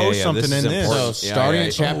 need Yeah, to yeah, post yeah. something This is in this. important. So Yeah, starting yeah.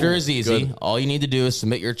 a chapter is easy. good. All you need to do is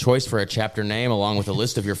submit your choice for a chapter name along with a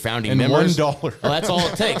list of your founding And members. $1. Well, that's all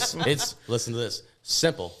it takes. It's listen to this.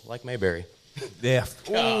 Simple, like Mayberry. Yeah.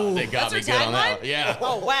 Oh, they got me That's good her on that tagline? one. Yeah.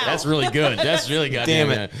 Oh, wow. That's really good. That's really goddamn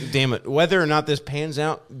Damn it. good. Damn it. Whether or not this pans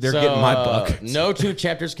out, they're So, getting my buck. No two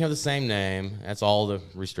chapters can have the same name. That's all the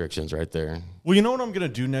restrictions right there. Well, you know what I'm going to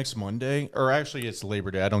do next Monday? Or actually, it's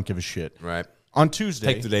Labor Day. I don't give a shit. Right. On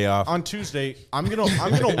Tuesday, Take the day off. On Tuesday, I'm gonna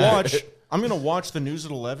watch the news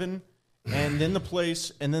at 11, and then the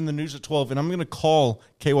Place, and then the news at 12, and I'm gonna call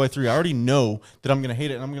KY3. I already know that I'm gonna hate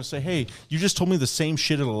it, and I'm gonna say, hey, you just told me the same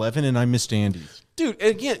shit at 11, and I missed Andy. Dude,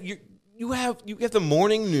 again, you have the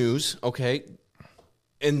morning news, okay?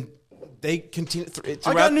 And they continue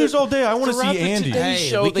I got news all day. I want to see throughout the Andy. Today Hey,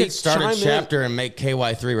 Show, we they could start chime a in. chapter and make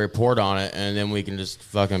KY3 report on it, and then we can just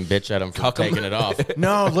fucking bitch at them for Cuck 'em. taking it off.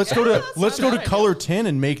 No, let's go to not bad. Color 10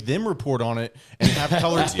 and make them report on it and have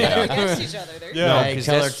Color 10. Against each other. There you Yeah. Hey, 'cause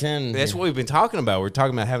Color that's, 10. That's what we've been talking about. We're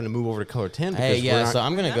talking about having to move over to Color 10. Hey, because we're yeah, not- so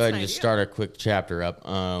I'm going to That's go ahead an and just idea. start a quick chapter up.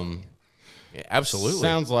 Yeah, absolutely.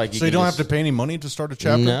 Sounds like So you don't have to pay any money to start a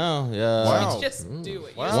chapter? No, yeah. Wow. go. Just do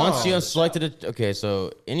it. Wow. Once you have selected it, okay,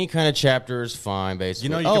 so any kind of chapter is fine, basically.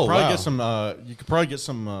 You know, you could probably get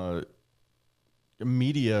some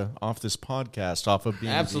media off this podcast, off of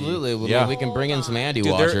being Absolutely. Yeah. We can bring in some Andy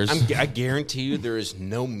Dude, watchers. I guarantee you there is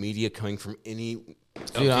no media coming from any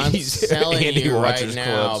Dude, of I'm these telling Andy you right Watchers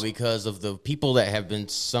now clubs. because of the people that have been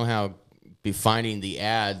somehow be finding the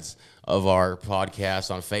ads of our podcast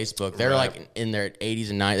on Facebook. They're like in their 80s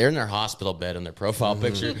and 90s. They're in their hospital bed in their profile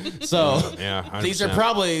picture. So Yeah, these are 100%.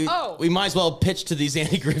 probably, Oh. we might as well pitch to these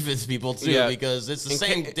Andy Griffith people too Yeah. because it's the In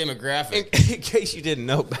same ca- demographic. In case you didn't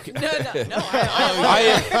know, No.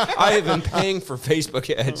 I have been paying for Facebook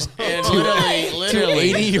ads And to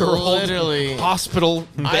literally, 80-year-old literally. hospital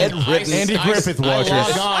bedridden. Andy Griffith I watchers.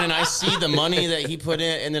 log on and I see the money that he put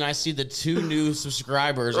in, and then I see the 2 new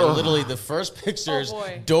subscribers. And literally, the first picture is Oh,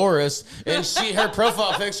 boy. Doris Doris, and her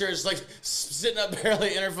profile picture is like sitting up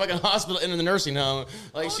barely in her fucking hospital in the nursing home.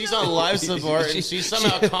 Like she's on life support, and she's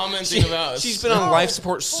somehow commenting about. She's been on life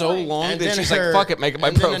support so long that she's like, "Fuck it, make it my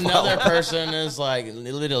and profile." Then another person is like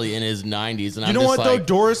literally in his 90s, and You know what though,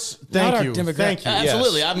 Doris? Not our Thank you. Democrat. Thank you.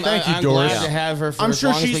 Absolutely, Yes. I'm Thank you, I'm Doris. glad to have her. For I'm as sure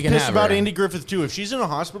long as she's we can pissed have about her. Andy Griffith too. If she's in a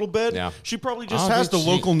hospital bed, Yeah. she probably I just don't has the think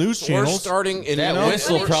she- local news We're channels. starting in That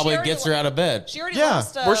whistle She probably already gets her out of bed. She already Yeah.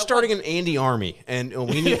 lost. We're starting an Andy Army, and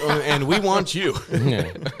we need, and we want you.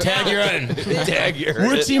 Tag your in. Tag your.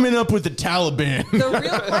 We're teaming up with the Taliban. The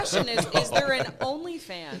real question is there an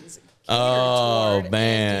OnlyFans? Oh, catered toward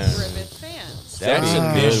man. Andy Griffith fans? That's a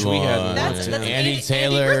bitch we had. That's Andy Andy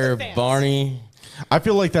Taylor, Griffith fans. Barney. I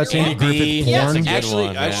feel like that's You're Andy welcome. Griffith Yeah, porn. it's a good Actually,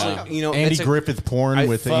 one, actually, you know, Andy it's a- Griffith porn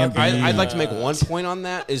with fuck- Andy. I'd like to make one point on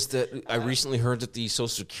that is that I recently heard that the Social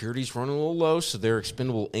Security's running a little low, so their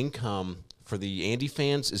expendable income for the Andy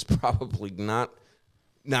fans is probably not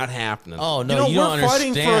happening. Oh no, You know, you don't we're fighting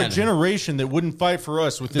understand. for a generation that wouldn't fight for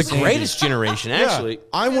us with the this Andy. greatest generation, actually. Yeah,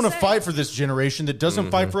 I want to say. fight for this generation that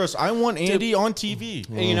doesn't fight for us. I want Andy on TV.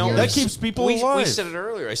 And, you know, that keeps people we alive. said it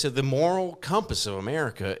earlier. I said the moral compass of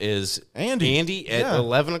America is Andy. at Yeah.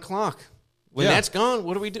 11 o'clock. When Yeah. that's gone,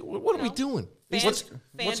 what do we do? What are we doing?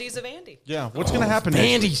 Fandies of Andy. Yeah, what's going to happen next?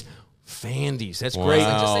 Fandies. Fandies. That's great.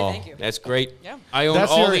 Just say thank you. That's great. Yeah. I own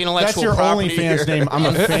That's all your, the intellectual that's your property OnlyFans here. name. I'm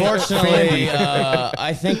a fan. Unfortunately,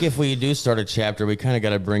 I think if we do start a chapter, we kind of got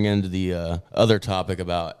to bring into the other topic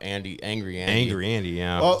about Angry Andy. Angry Andy,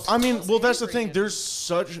 yeah. Well, I mean, that's the thing. There's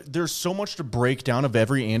so much to break down of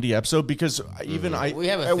every Andy episode because even We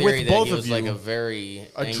have a theory with that both he of was you, like a very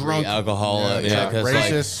angry drunk alcoholic. Yeah, 'cause, like,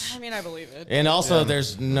 racist. I mean, I believe it. and also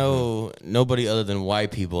there's nobody other than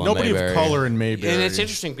white people. In Nobody Mayberry. of color in Mayberry. And it's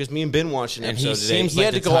interesting because me and Ben watched an And he episode today. seems He like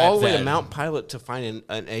had to the go all type the way to that- Mount Pilot to find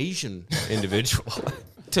an Asian individual.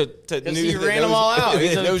 to He ran them all out.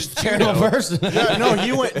 He's a terrible person. Yeah, no,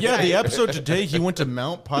 he went. Yeah, the episode today, he went to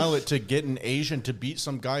Mount Pilot to get an Asian to beat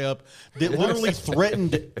some guy up that literally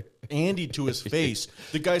threatened Andy to his face.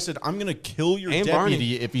 The guy said, "I'm going to kill your And deputy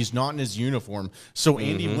Barney. if he's not in his uniform." So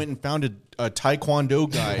Andy went and found a Taekwondo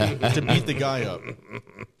guy to beat the guy up.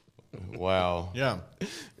 Wow. Yeah,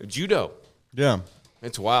 Judo. yeah.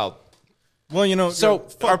 It's wild. Well, you know, So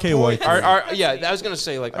fuck our KY3. point, yeah, I was gonna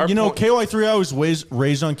say like our You know, point, KY3. I was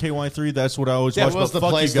raised on KY3. That's what I always That watched. was But the fuck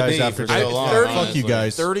place you to guys be after for that. so long, Fuck Fuck you honestly.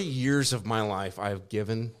 guys. 30 years of my life I've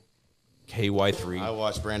given KY3. I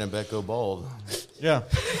watched Brandon Beck go bald. Yeah.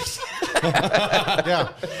 Yeah.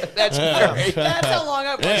 That's great. That's how long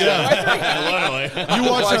I've watched it. You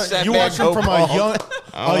watch Watch that you man watch him go from bald. a young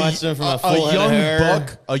I watched him from a full head of young hair.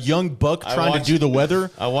 buck, a young buck I trying watched- to do the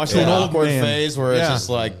weather. I watched to an an old awkward man. phase where Yeah. it's just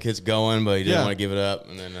like it's going, but he didn't Yeah. want to give it up,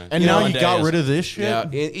 and then And now you got rid of this shit. Yeah,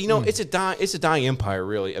 you know it's a dying empire,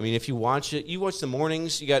 really. I mean, if you watch it, you watch the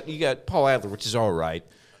mornings. You got Paul Adler, which is all right.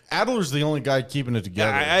 Adler's the only guy keeping it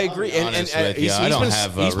together. I agree. And honest with you, he's I don't been,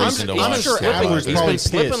 have, he's been- reason to he's watch been sure slipping. Adler's He's probably been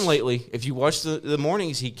slipping pissed. lately. If you watch the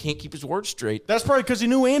mornings, he can't keep his words straight. That's probably because he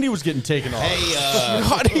knew Andy was getting taken off. Hey,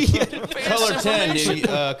 God, he had advanced Color 10, information.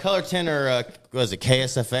 dude, Color 10 or what is it,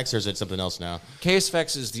 KSFX or is it something else now?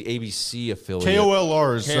 KSFX is the ABC affiliate.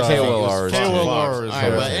 KOLR's. KOLR's. KOLR's. All right,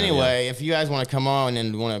 but yeah. anyway, if you guys want to come on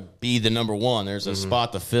and want to be the number one, there's a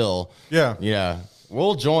spot to fill. Yeah. Yeah.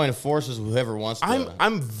 We'll join forces with whoever wants to.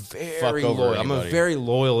 I'm Fuck very over loyal. I'm a anybody. very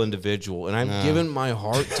loyal individual, and I'm giving my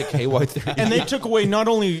heart to KY3. And they took away not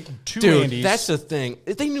only two Dude, Andys. that's the thing.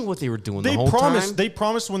 They knew what they were doing they the whole promised. time. They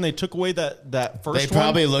promised when they took away that first They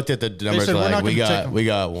probably one. looked at the numbers said, "We're like not we gonna got take we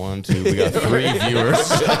got 1, 2, we got 3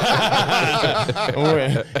 viewers,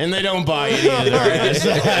 and they don't buy any of their ads.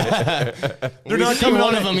 They're not coming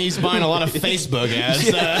one on of them. He's buying a lot of Facebook ads.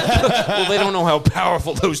 Well, they don't know how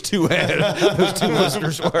powerful those two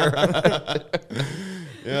listeners were.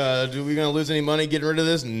 Yeah, do we gonna lose any money getting rid of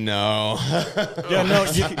this? No. Yeah, no.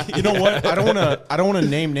 You know what? I don't want to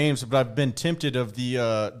name names, but I've been tempted of the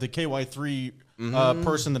KY3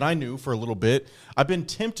 person that I knew for a little bit. I've been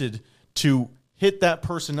tempted to hit that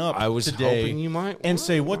person up. I was today hoping you might. and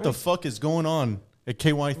say, "What the fuck is going on at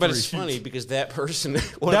KY3?" But it's funny because that person,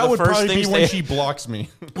 one That of the would first probably be things when they, she blocks me.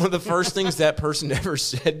 one of the first things that person ever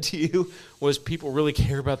said to you was, "People really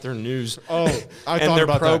care about their news." Oh, I and thought their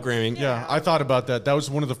about programming. that. Yeah, I thought about that. That was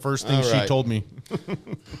one of the first things All she right. told me.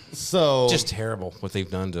 So Just terrible what they've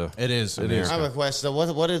done to. It is. It America. I have a question.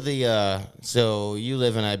 So what are the? So you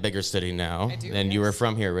live in a bigger city now, do, and you were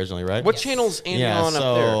from here originally, right? What channel's Andy Yeah. on up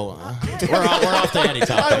So we're off the Andy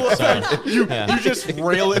topic. Sorry. You just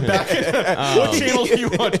rail it back. What channel do you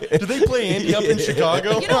want? Do they play Andy up in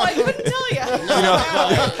Chicago? You know, I couldn't tell you.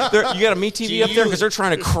 You got a Meat TV up there because they're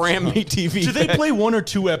trying to cram Meat TV. Do they play 1 or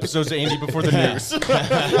 2 episodes of Andy before the news? Just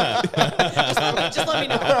let me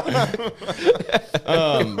know.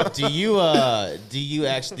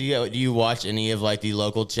 Do you watch any of like the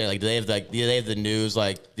local channel? Like, do they have the news?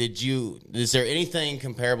 Like, is there anything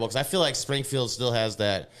comparable? Because I feel like Springfield still has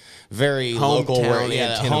that very local,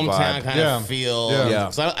 that hometown kind of feel. Yeah.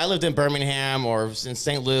 So I lived in Birmingham or in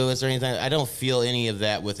St. Louis or anything. I don't feel any of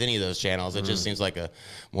that with any of those channels. It just seems like a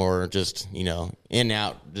more just in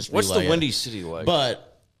out. Just What's relay the Windy City like? But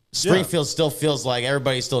Springfield still feels like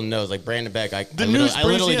everybody still knows. Like Brandon Beck, I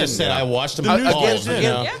literally just said I watched him.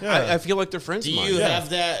 I feel like they're friends. Do you have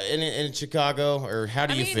that in Chicago, or how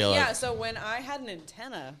do you feel? Yeah. So when I had an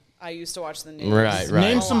antenna, I used to watch the news. Right.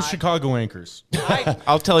 Name some Chicago anchors.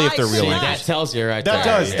 I'll tell you if they're real. That tells you right That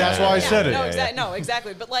there. does. That's why I said it. No,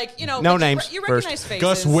 exactly. But like No names You recognize first. faces.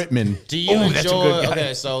 Gus Whitman. Do you that's a enjoy? good guy.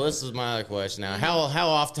 Okay, so this is my other question now.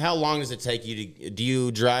 How long does it take you to? Do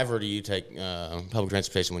you drive or do you take public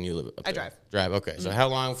transportation when you live up there? I drive. Drive. Okay. So how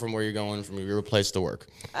long from where you're going from your place to work?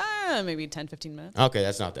 Maybe 10, 15 minutes. Okay,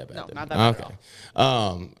 that's not that bad. No, then. not that bad at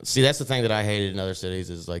all. See, that's the thing that I hated in other cities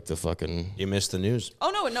is like the fucking. You missed the news.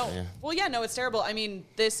 Oh no. Well, yeah, no, it's terrible. I mean,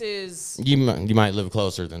 this is. You might live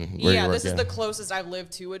closer than where you work. This is the closest I've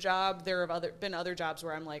lived to a job. There have been other jobs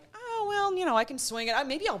where I'm like, oh well, I can swing it.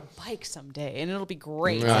 Maybe I'll bike someday, and it'll be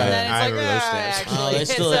great. Right. And then I it's remember those days. actually, This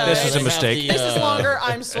it's is a mistake. This is longer.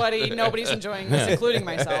 I'm sweaty. Nobody's enjoying this, including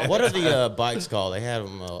myself. What are the bikes called? They have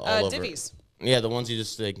them all over. Divvies. Yeah, the ones you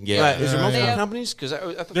just can get. Is there multiple Yeah. companies?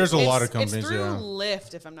 Because There's a lot of companies. It's through Yeah.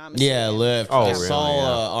 Lyft, if I'm not mistaken. Yeah, Lyft. Oh, I really? saw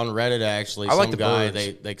on Reddit actually I like some the guy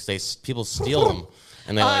birds. they people steal them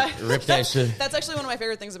and they rip that shit. That's actually one of my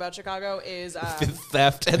favorite things about Chicago is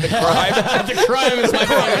theft and the crime. The crime is my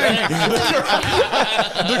favorite.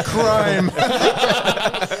 The crime.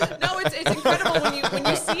 no, it's incredible when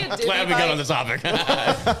you see a divvy Glad we got on bike. the topic.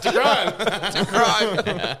 The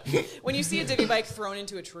crime. When you see a divvy bike thrown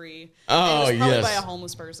into a tree, Oh, and it was probably yes. by a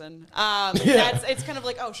homeless person. It's kind of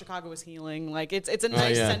like, oh, Chicago is healing. Like it's a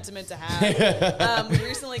nice yeah. sentiment to have. We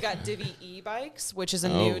recently got Divvy e-bikes, which is a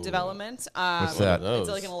new development. What's that? Those. It's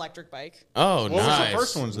like an electric bike. Oh, What nice. was the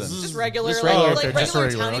first ones then? Just regular, Just regular, like okay, just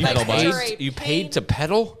regular regular. tiny Pedal bikes. bikes. Which are a You pain- paid to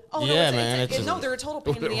pedal? Oh, Yeah, no, man, it's a- no, they're a total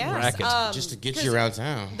pain in the ass. Racket. Just to get you around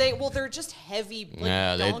town. They're just heavy. Like,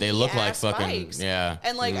 Yeah, they look like donkey-ass fucking- bikes. yeah.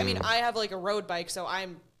 And like, I mean, I have like a road bike, so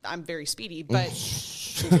I'm very speedy, but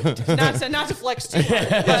not to flex too hard.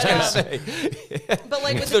 But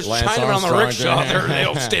like with If there's the, Lance China on the Armstrong rickshaw, doing it. they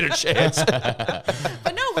don't stand a chance.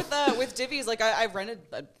 but no, with divvies, like I've rented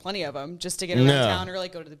plenty of them just to get around No. town or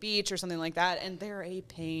like go to the beach or something like that, and they're a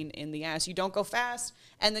pain in the ass. You don't go fast,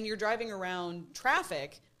 and then you're driving around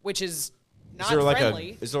traffic, which is not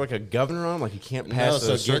friendly. Is there like a governor on? Like you can't No, pass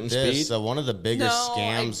so a certain get this. speed? So one of the biggest No,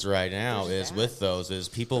 scams right now there's is that. with those is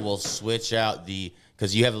people will switch out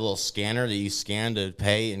because you have a little scanner that you scan to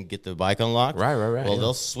pay and get the bike unlocked. Right, Well, yeah.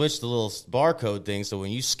 they'll switch the little barcode thing, so when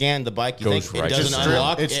you scan the bike, you Goes think right it to doesn't the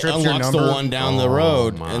unlock. strip. It It strips your unlocks the number. one down the Oh,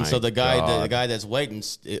 road, my and so the God. guy that's waiting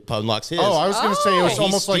it unlocks his. Oh, I was going to say it was Oh.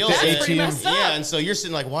 almost like the He steals it. That's pretty ATM. messed up. Yeah, and so you're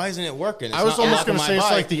sitting like, why isn't it working? It's I was not almost unlocking going to my say it's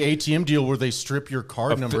bike. like the ATM deal where they strip your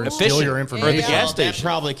card number and steal efficient. your Or information. the Yeah. gas That station.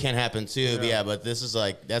 probably can happen too. But yeah, but this is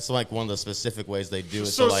that's like one of the specific ways they do it.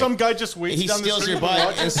 So like, some guy just waits he down steals the street your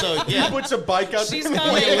bike, and so yeah, He puts a bike out. She's there.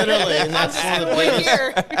 coming. literally, and that's one of the Wait biggest.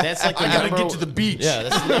 here. That's like the I gotta number- get to the beach. Yeah,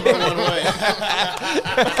 that's the number one way.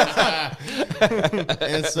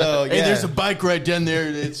 And so yeah, Hey, there's a bike right down there.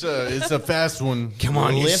 It's a fast one. Come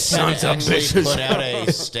on, you Lyft sons had of actually bitches. put out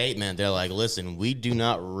a statement. They're like, listen, we do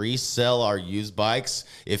not resell our used bikes.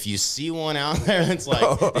 If you see one out there that's like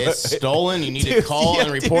it's stolen, you need to call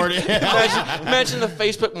and report it. Imagine the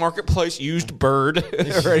Facebook Marketplace used bird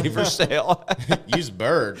ready for sale. Used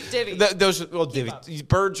bird. Divvy. These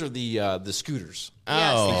birds are the scooters.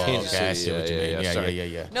 Yes, Oh, yeah. okay. I see what you mean. Yeah,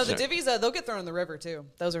 sorry. yeah. No, the divvies, they'll get thrown in the river too.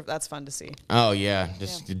 That's fun to see. Oh yeah,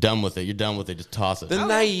 just you're done with it. You're done with it. Just toss it. The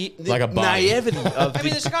Like a body. naivety of I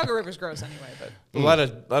mean, the Chicago River's gross anyway, but a lot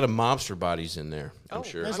of mobster bodies in there. I'm Oh,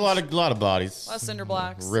 sure. There's a lot of bodies. a lot of cinder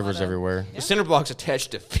blocks, Rivers a lot of- everywhere. The cinder blocks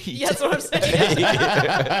attached to feet. Yeah, that's what I'm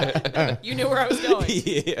saying. You knew where I was going.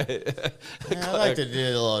 Yeah. Yeah, I like to do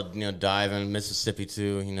a little, dive in Mississippi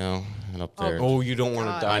too. And up there. Oh, you don't want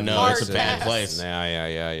to God. die. I know Hard it's a bad pass. place.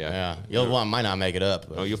 Yeah. Yeah, might not make it up.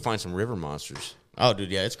 But. Oh, you'll find some river monsters. Oh,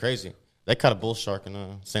 dude, yeah, it's crazy. They caught a bull shark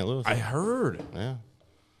in St. Louis. I heard. Yeah.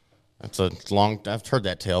 That's a long. I've heard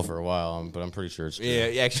that tale for a while, but I'm pretty sure it's true.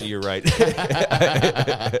 Yeah, actually, you're right.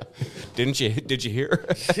 Did you hear?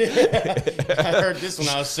 I heard this when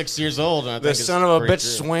I was 6 years old. And I The think son of a bitch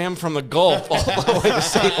true. swam from the Gulf all the way to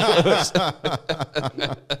St.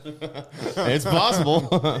 Louis. It's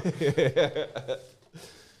possible.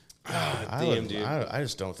 Damn, dude. I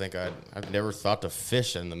just don't think I've never thought to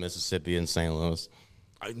fish in the Mississippi in St. Louis.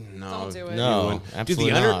 No, Don't do it. No, dude,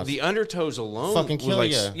 absolutely not. the undertows alone Fucking would, kill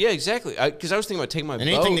like, ya. Yeah, exactly. Because I was thinking about taking my And boat.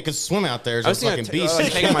 anything that can swim out there is I a was fucking thinking beast.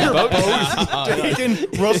 taking my boat.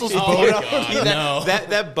 Taking Russell's boat out.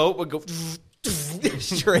 That boat would go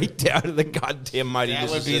straight down to the goddamn mighty That would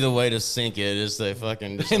be Mississippi. the way to sink it. Is they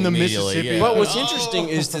fucking just In the immediately, Mississippi. Yeah. But what's interesting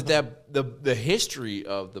is that the history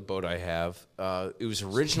of the boat I have, it was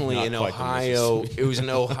originally Not in quite the Ohio. It was in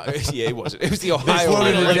Ohio. Yeah, it wasn't. It was the Ohio.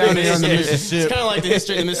 floated River. her down here on the It's Mississippi. kind of like the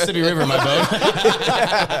history of the Mississippi River, my boat.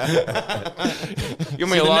 You know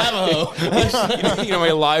my The lives. Navajo. You know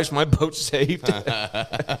my lives. My boat saved.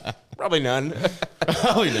 Probably none.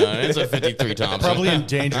 Probably not. It's a 53 Thompson. Probably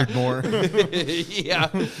endangered more. Yeah,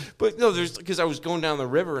 but no, there's because I was going down the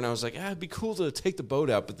river and I was like, it'd be cool to take the boat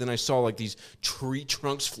out. But then I saw like these tree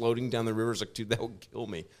trunks floating down the river. I was like, dude, that would kill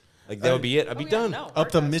me. Like that would be it. I'd be done. No,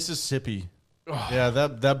 Up the hard pass. Mississippi. Yeah,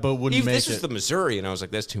 that boat wouldn't Even make this was it. the Missouri, and I was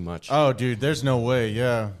like, that's too much. Oh, dude, there's no way.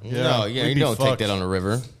 Yeah. No, yeah, We'd you be don't take fucked. that on a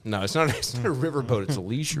river. No, it's not. It's not a river boat. It's a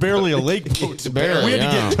leisure. Barely a boat. lake boat. Barely, We had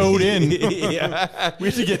to yeah. get towed in. Yeah. We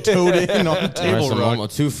had to get towed in on the table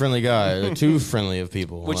rock. Too friendly guy. Too friendly of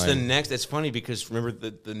people. Which like, the next? That's funny because remember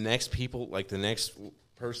the next people, like the next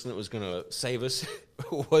person that was gonna save us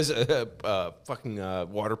was a fucking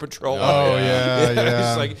water patrol. Oh, yeah, yeah.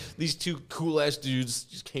 It's like these two cool ass dudes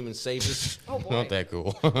just came and saved us. Oh boy. not that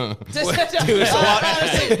cool. Dude, it's a lot.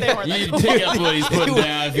 They weren't that You cool. pick up what he's putting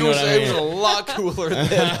down. If you know what I It was a mean. lot cooler than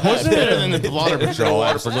Better than the water patrol.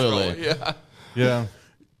 water Absolutely. patrol. Yeah. Yeah.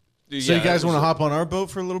 Dude, So yeah, you guys it was want to hop on our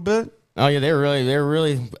boat for a little bit? Oh yeah, they were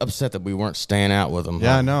really upset that we weren't staying out with them.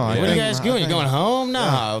 Yeah, I know. What are you guys doing? You going home?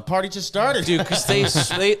 Nah, the party just started. dude, because they guys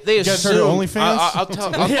heard of assume.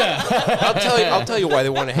 OnlyFans? I'll tell you why they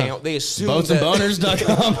want to hang out. They assume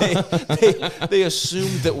Boatsandboners.com. they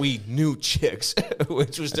assumed that we knew chicks,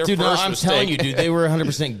 which was their Dude, no, first I'm mistake. telling you, dude, they were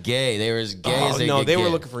 100% gay. They were as gay Oh, as they no, could they were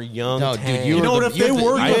get. looking for young. No, dude, tang. you You know were what? the- If they you're the-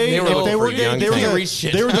 were I- gay, they were if looking they for were young gay, they tang. were Reach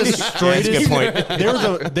shit. they were the That's a straightest. good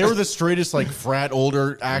point. They were the straightest like frat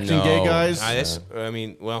older acting No. gay guys. I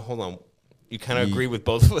mean, well, hold on. You kind of agree with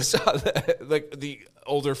both of us, like the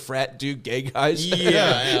older frat dude, gay guys.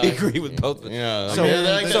 Yeah. you agree with both of us. Yeah, So- so,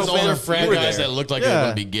 they're like so those Ben, older you frat were guys there. that looked like Yeah. they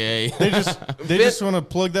wouldn't be gay. They just want to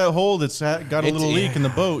plug that hole that's got a little leak in the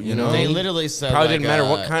boat. You know. They literally said Probably like, didn't matter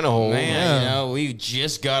what kind of hole. Man, Yeah. you know, we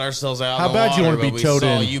just got ourselves out. How of the bad you water, wanna be but we towed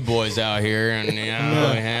saw in? you boys out here, and you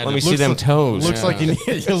know, we had Let to- me see them toes. Looks like you need.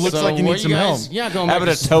 It looks So like you where need some help. guys, Yeah, going Having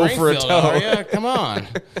back to a toe for a Springfield, toe. are ya? Come on.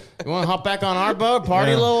 You want to hop back on our boat,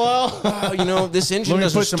 party Yeah. a little while? Oh, you know, this engine Let me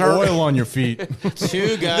doesn't put some start. oil on your feet.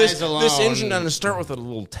 Two guys alone. This engine doesn't start with a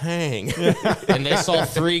little tang. And they saw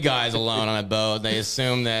three guys alone on a boat. They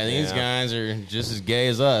assumed that these Yeah. guys are just as gay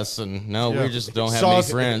as us, and no, Yeah. we just don't have Saw any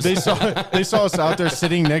us- friends. They saw us out there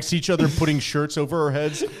sitting next to each other, putting shirts over our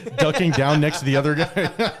heads, ducking down next to the other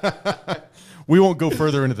guy. We won't go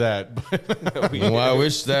further into that. but- Well, I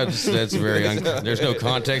wish that's very. There's no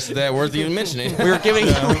context to that worth even mentioning. we were giving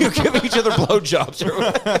each other blowjobs,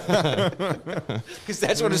 because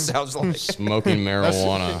that's what it sounds like. Smoking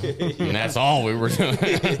marijuana, and that's all we were doing.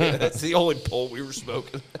 That's the only pole we were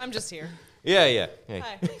smoking. I'm just here. Yeah. Hey.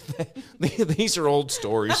 Hi. These are old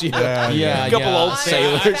stories. Yeah, A couple old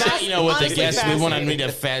sailors. You know what the Honestly, guests we want to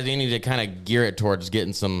fascinating. need to kind of gear it towards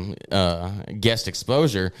getting some guest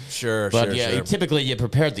exposure. Sure, but sure, yeah, sure. typically you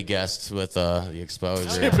prepared the guests with the exposure.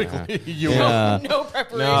 Typically, you No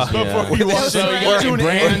preparation. before you walk So in. you got any Tune in.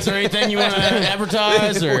 brands or anything you want to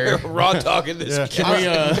advertise We're or? raw talking this. Yeah. Can we,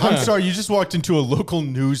 I'm sorry, you just walked into a local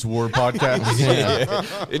news war podcast.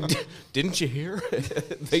 Didn't you hear?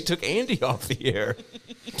 They took Andy off the air.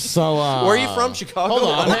 So Where are you from? Chicago? Hold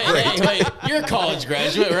on, Oh, hey, great. hey, you're a college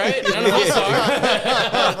graduate, right? None of us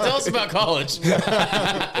are. Tell us about college.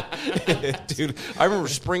 Dude, I remember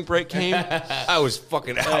spring break came. I was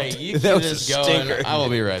fucking out. Hey, you that keep was this a going. stinker. I will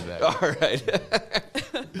be right back. All right.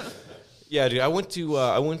 Yeah, dude. I went to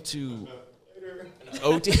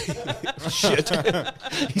OT. Shit.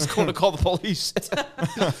 He's going to call the police.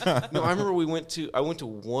 No, I remember I went to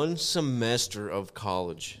one semester of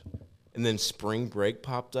college, and then spring break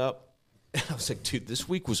popped up. And I was like, dude, this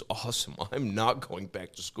week was awesome. I'm not going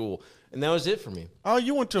back to school. And that was it for me. Oh,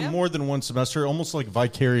 you went to more than one semester, almost like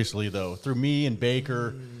vicariously though, through me and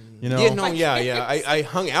Baker. You know? I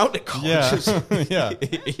hung out at colleges. Yeah.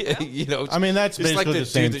 You know, I mean, that's it's like basically the the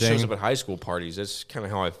same dude that shows thing. up at high school parties. That's kind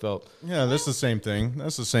of how I felt. Yeah, that's the same thing.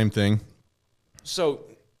 That's the same thing. So,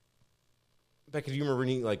 Becca, do you remember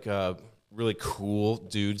any like really cool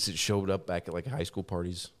dudes that showed up back at like high school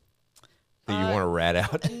parties that you want to rat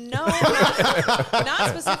out? No, not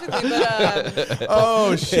specifically, but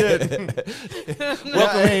Oh shit! Well,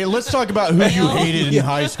 hey, let's talk about who you hated in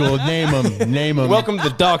high school. Name them. Welcome to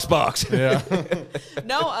the Docs Box. Yeah.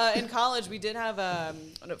 no. In college, we did have a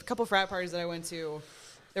couple frat parties that I went to.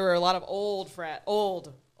 There were a lot of old.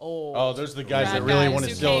 Oh, those are the guys frat that really guys want to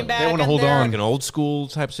who still. came They back want to and hold they're- on. Like an old school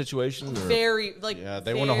type situation. Or? Very like Yeah,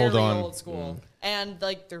 they wanna hold very on. old school, and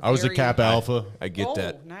like they're. I was a very, Kappa Alpha. I get Oh,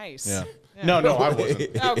 that. nice. Yeah. No, I wasn't.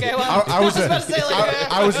 Okay, well, I was about to say,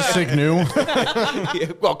 like, I was a sig new.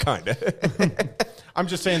 Yeah, well, kind of. I'm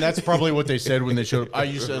just saying that's probably what they said when they showed up. I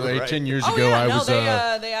used to like, Right. 10 years Oh ago. yeah, I no, was.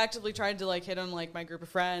 they actively tried to like hit on like my group of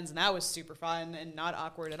friends, and that was super fun and not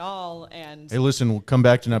awkward at all. And Hey, listen, we'll come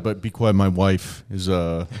back tonight, but be quiet. My wife is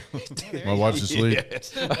my wife's asleep.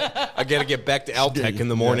 I got to get back to Altec in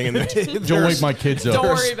the morning, and Don't wake my kids up. Don't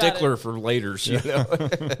they're a worry about stickler for laters. You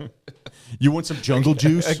know, You want some jungle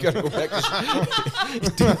juice? I gotta go back.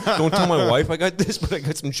 Don't tell my wife I got this, but I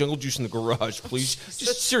got some jungle juice in the garage. Please,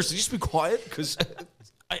 just seriously, just be quiet because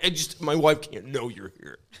I just my wife can't know you're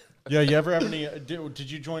here. Yeah, you ever have any? Did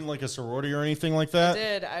you join like a sorority or anything like that? I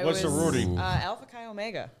did. I What was sorority? Alpha Chi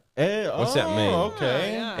Omega. What's that mean?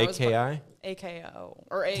 Okay. Yeah, I was AKI. AKO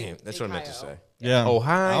or A. Damn, that's what I meant to say. Yeah.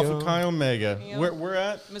 Ohio. Alpha Chi Omega. Yeah. Where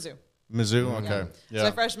at? Mizzou. Mizzou. Okay. So Yeah.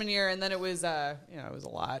 my freshman year, and then it was it was a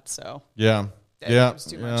lot. So Yeah. it Yeah. was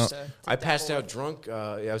too Yeah. much to I passed dabble out drunk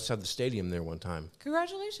outside the stadium there one time. with.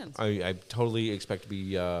 Congratulations. I totally expect to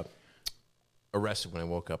be arrested when I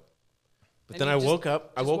woke up. But And then you I just- woke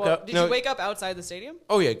up. I Just woke wo- up. Did no, you wake up outside the stadium?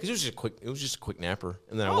 Oh yeah, because it was just a quick. It was just a quick napper,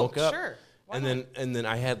 and then I Oh, woke up. sure. Why And then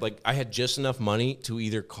I had just enough money to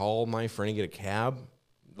either call my friend and get a cab,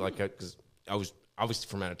 because I was obviously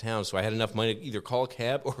from out of town, so I had enough money to either call a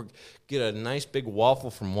cab or get a nice big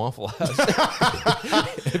waffle from Waffle House.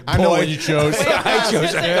 I know what you chose. I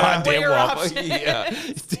chose a What goddamn your waffle. option?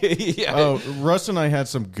 Yeah. Oh, Russ and I had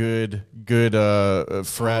some good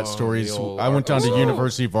frat stories. the old I went down to Arkansas.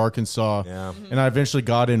 University of Arkansas, Yeah. and I eventually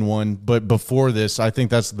got in one. But before this, I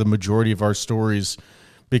think that's the majority of our stories,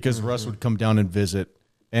 because Russ would come down and visit,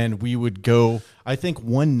 and we would go. I think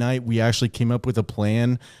one night we actually came up with a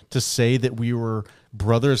plan to say that we were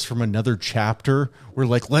brothers from another chapter. We're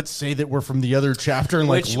like, let's say that we're from the other chapter in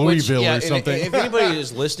like Louisville yeah, or and something. If anybody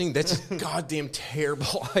is listening, that's a goddamn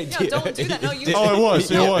terrible idea. No, don't do that. No, you. Oh, it was.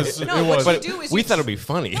 It was. No, It what was. you But do is we you thought it'd be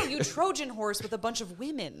funny. No, you Trojan horse with a bunch of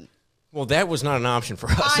women. Well, that was not an option for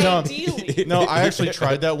us. Ideally. No, I actually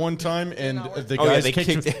tried that one time, and not work. the Oh, yeah, guys they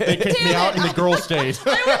kicked kicked- me out, and the girl stayed.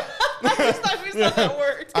 I thought that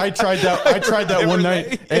worked. I tried that one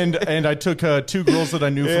night, and I took two girls that I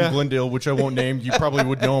knew from Glendale, which I won't name. You probably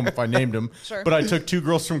would know them if I named them. Sure. But I took two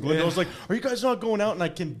girls from Glendale. I was like, "Are you guys not going out?" And I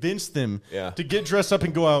convinced them Yeah. to get dressed up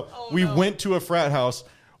and go out. We no. went to a frat house,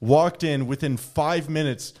 walked in. Within 5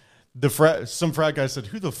 minutes, some frat guy said,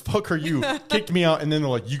 "Who the fuck are you?" Kicked me out, and then they're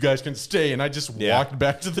like, "You guys can stay." And I just walked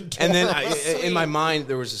back to the door. And then in my mind,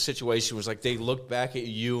 there was a situation where it was like they looked back at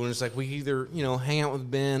you, and it's like we either hang out with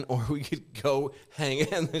Ben or we could go hang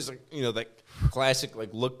out. And there's like that classic like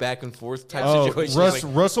look back and forth type situation. It's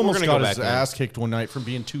like, Russ we're almost gonna go got his back in. ass kicked one night from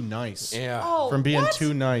being too nice. Yeah. Oh, From being what?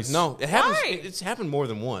 too nice. No, it happens. Why? It's happened more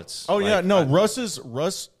than once. Oh yeah, Like, no.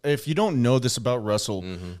 Russ. If you don't know this about Russell,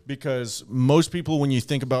 because most people, when you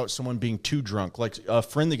think about someone being too drunk, like a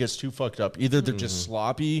friend that gets too fucked up, either they're just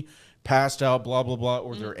sloppy, passed out, blah blah blah,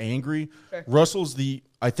 or they're angry. Russell's the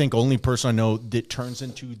I think only person I know that turns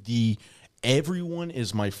into the everyone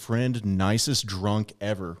is my friend, nicest drunk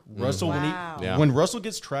ever. Russell, Wow. when Russell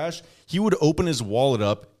gets trashed, he would open his wallet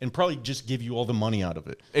up and probably just give you all the money out of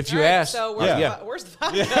it. If you All right, ask, so where's Yeah. where's the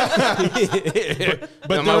vodka? But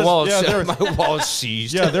my there was- wallet's yeah, there was- my wallet's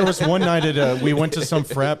seized. Yeah, there was one night at we went to some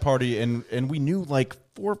frat party and we knew like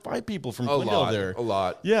 4 or 5 people from Glendale there. A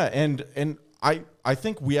lot. Yeah, and I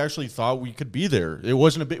think we actually thought we could be there. It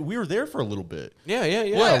wasn't a bit. We were there for a little bit. Yeah.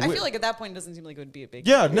 Well, I we- feel like at that point it doesn't seem like it would be a big.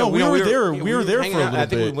 Yeah, no, we were there. yeah, We were there hanging for a out. little I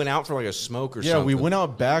think bit. we went out for like a smoke or Yeah, something. we went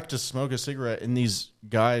out back to smoke a cigarette, and these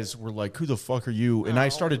guys were like, "Who the fuck are you?" And I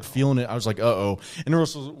started feeling it. I was like, "Uh oh!" And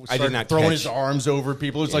Russell I did started not throwing catch- his arms over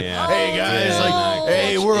people. It's like, Yeah. "Hey guys, Oh, like,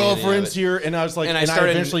 hey, we're all Yeah. friends here." And I was like, And I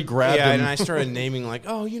eventually grabbed yeah, him. and I started naming like,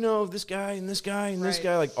 oh, this guy and this guy and this Right.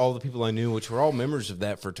 guy, like all the people I knew, which were all members of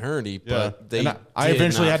that fraternity. But they, And I did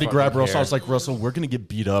eventually not had to grab fucking Russell. I care. was like, Russell, we're gonna get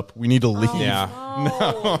beat up. We need to leave. Yeah.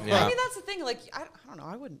 No. Yeah. Maybe that's the thing. Like, I don't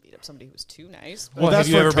know. I wouldn't beat up somebody who was too nice. But Well, have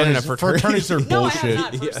you ever been in a fraternities are no, I bullshit.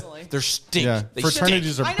 have not personally. They're stink. Yeah, They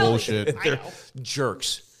fraternities stink. are I know, bullshit. I They're know.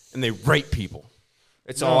 jerks, and they rape people.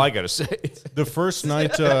 That's all I gotta say. The first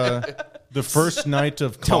night, the first night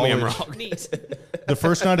of college. Tell me I'm wrong. Neat. The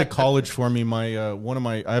first night of college for me,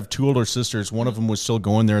 I have two older sisters. One of them was still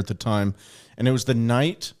going there at the time, and it was the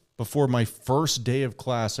night before my first day of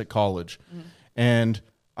class at college, and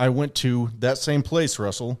I went to that same place,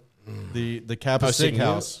 Russell, the Kappa Sig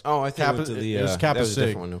house. Oh, I think I went to the, it was Kappa that was a Sig.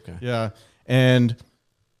 different one, okay. Yeah, and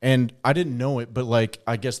I didn't know it, but like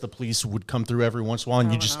I guess the police would come through every once in a while,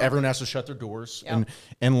 and everyone has to shut their doors, Yep.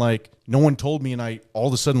 and like no one told me, and I all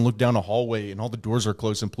of a sudden looked down a hallway, and all the doors are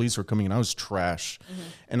closed, and police were coming, and I was trash,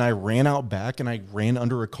 and I ran out back, and I ran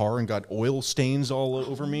under a car and got oil stains all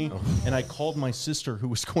over me, and I called my sister who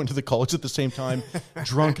was going to the college at the same time,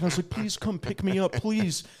 drunk, and I was like, please come pick me up,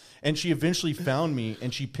 please, and she eventually found me,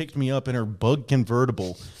 and she picked me up in her bug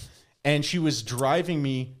convertible. And she was driving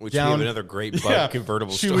me Which down. we have another great bug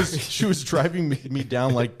convertible story. She was driving me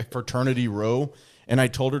down like fraternity row, and I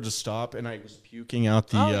told her to stop, and I was puking out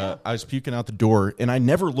the door, and I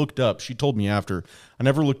never looked up. She told me after. I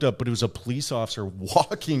never looked up, but it was a police officer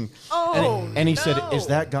walking. And he said, "Is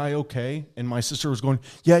that guy okay?" And my sister was going,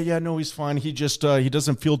 "Yeah, no, he's fine. He just he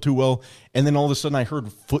doesn't feel too well." And then all of a sudden, I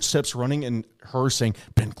heard footsteps running, and her saying,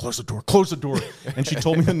 "Ben, close the door, close the door." And she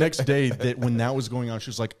told me the next day that when that was going on, she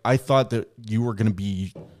was like, "I thought that you were going to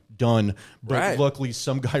be done, but Right. luckily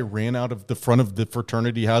some guy ran out of the front of the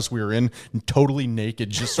fraternity house we were in, and totally naked,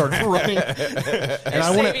 just started running." And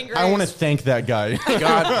saving I want to grace. thank that guy.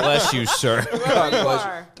 God bless you, sir. God Whoever you bless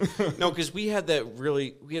are. you. No, because we had that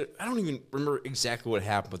really. I don't even remember exactly what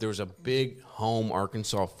happened, but there was a big home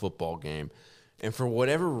Arkansas football game, and for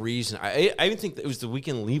whatever reason, I even think that it was the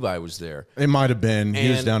weekend Levi was there. It might have been. He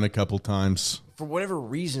was And- down a couple times. For whatever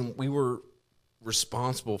reason, we were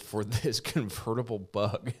responsible for this convertible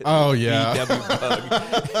bug. Oh, yeah. VW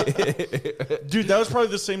bug. Dude, that was probably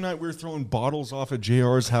the same night we were throwing bottles off at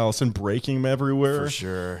JR's house and breaking them everywhere. For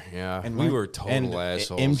sure, yeah. And we my- were total and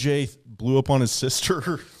assholes. MJ blew up on his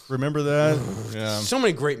sister. Remember that? Yeah. So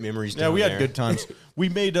many great memories. Yeah, down we had there. good times. We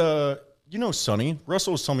made you know Sonny.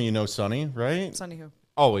 Russell was telling me you know Sonny, right? Sonny who?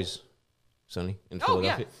 Always sunny in Oh,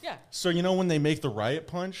 yeah, Philadelphia. yeah. So you know when they make the riot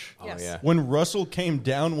punch? Oh, Yes. yeah. When Russell came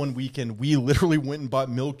down one weekend, we literally went and bought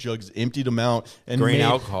milk jugs, emptied them out, and Grain made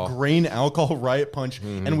alcohol. grain alcohol riot punch,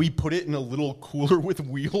 and we put it in a little cooler with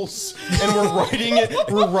wheels, and we're riding it.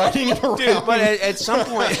 We're riding it around. Dude, but at some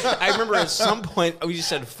point, I remember at some point we just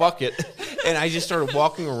said "fuck it," and I just started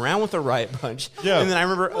walking around with a riot punch. Yeah. And then I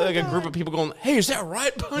remember like a group of people going, "Hey, is that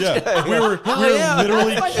riot punch?" Yeah, we were yeah.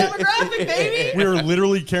 literally My demographic, baby. we were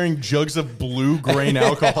literally carrying jugs of blue grain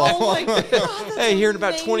alcohol. Oh my god. that's Hey, here in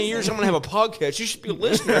about 20 amazing. years, I'm gonna have a podcast. You should be a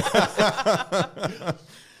listener.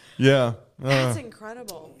 Yeah. That's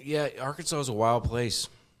incredible. Yeah, Arkansas is a wild place.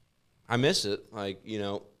 I miss it,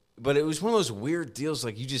 but it was one of those weird deals.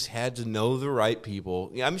 Like you just had to know the right people.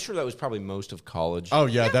 Yeah, I'm sure that was probably most of college. Oh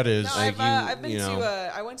yeah, that is. No, Like I've been you know.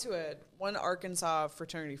 to I went to one Arkansas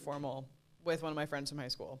fraternity formal with one of my friends from high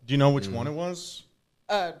school. Do you know which one it was?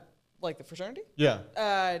 Like the fraternity? Yeah.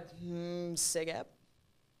 SIGEP.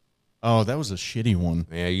 Oh, that was a shitty one.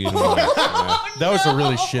 Yeah, you didn't know that. That was a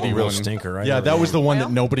really shitty real one. stinker, right? Yeah, that was the one that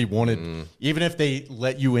Well- nobody wanted. Even if they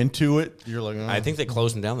let you into it, you're like, oh. I think they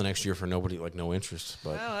closed them down the next year for nobody, like no interest.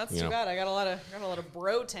 But Oh, that's you too know. bad. I got a lot of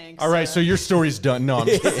bro tanks. All right, so your story's done. No, I'm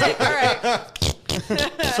just all right.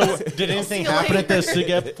 So did anything See you happen at the later.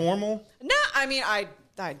 SIGEP formal? No, I mean I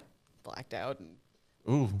blacked out. And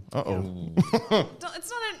Ooh, uh-oh. it's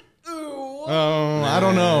not an ooh. Oh, I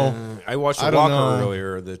don't know. I watched I a don't Walker know.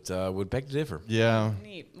 earlier that would beg to differ. Yeah.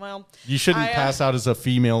 Neat. Well, You shouldn't I, pass out as a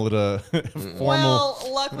female at a formal, Well,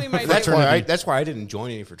 luckily my That's date- why. That's why I didn't join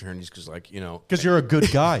any fraternities because, because you're a good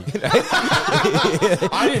guy.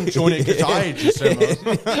 I didn't join it because I just said,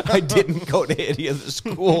 I didn't go to any of the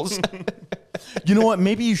schools. you know what?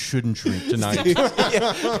 Maybe you shouldn't drink tonight.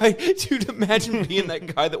 Dude, imagine being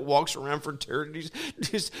that guy that walks around fraternities,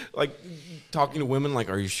 just like talking to women, like,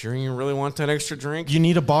 "Are you sure you really want that extra drink?" You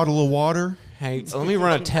need a bottle of water? Hey, let me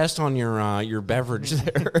run a test on your beverage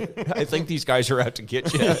there. I think these guys are out to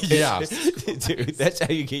get you. Yeah. Dude, that's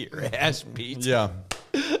how you get your ass beat. Yeah.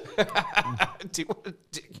 Dude, what a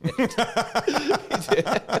dickhead.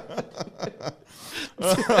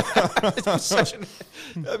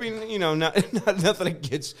 I mean, not nothing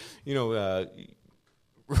against,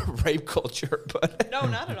 rape culture, but No,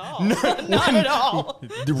 not at all. Not at all.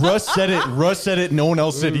 Russ said it. Russ said it. No one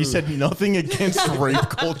else said. He said nothing against rape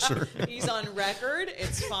culture. He's on record.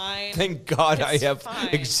 It's fine. thank God I It's have fine.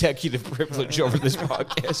 executive privilege over this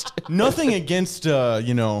podcast. Nothing against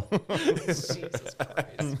Jesus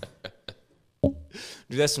Christ.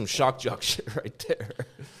 Dude, that's some shock jock shit right there.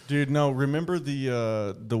 Dude, no. Remember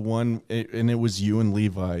the one, and it was you and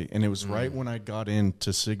Levi, and it was right when I got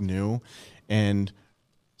into Sig New, and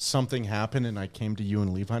something happened, and I came to you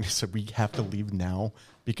and Levi, and I said we have to leave now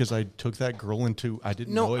because I took that girl into. I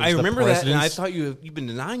didn't know. No, It was I the remember that, and I president's- thought you've been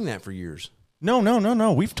denying that for years.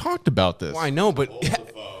 No. We've talked about this. Well, I know, but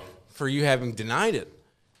for you having denied it.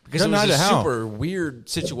 Because Denied it was it a how? super weird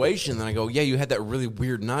situation. Then I go, yeah, you had that really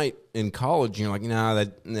weird night in college. And you're like, nah, I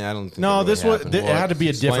don't think No, that this really was. happened. It had to be a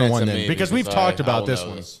Explain different it one to then me because we've talked I about will this know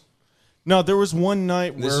one. this. No, there was one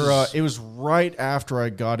night This where is- it was right after I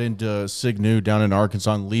got into Sig New down in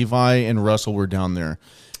Arkansas. And Levi and Russell were down there.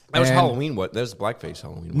 That was And- Halloween. What? That was blackface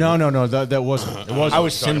Halloween. No, that wasn't. It wasn't. I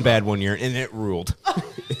was Sinbad one year, and it ruled.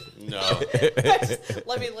 No,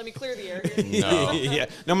 Let me clear the air here. no. Yeah.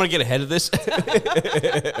 No, I'm gonna get ahead of this.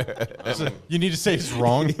 You need to say it's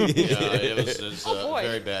wrong. Yeah, it's boy.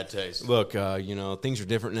 very bad taste. Look, things are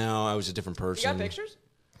different now. I was a different You person. got pictures?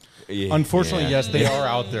 Yeah. Unfortunately, Yeah. yes, they are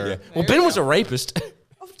out there. Well, Ben was a rapist.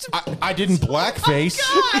 I didn't blackface.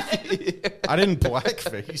 God. I didn't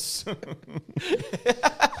blackface.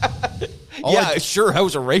 Yeah, sure, I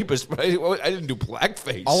was a rapist, but I didn't do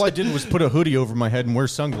blackface. All I did was put a hoodie over my head and wear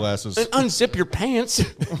sunglasses. And unzip your pants.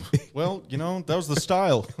 Well, that was the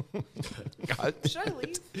style. God. Should I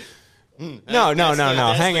leave? No.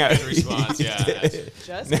 Hang out. Response, yeah.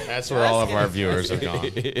 Just That's where all of our viewers have gone.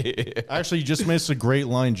 Actually, you just missed a great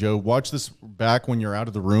line, Joe. Watch this back when you're out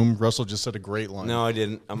of the room. Russell just said a great line. No, I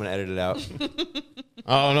didn't. I'm gonna edit it out.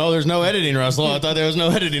 Oh no, there's no editing, Russell. I thought there was no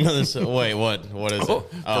editing on this. Wait, what? What is it?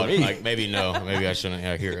 Oh, me. like maybe no. Maybe I shouldn't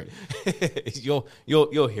hear it.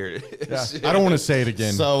 You'll hear it. Yeah, I don't want to say it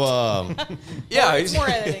again. So, Yeah, it's more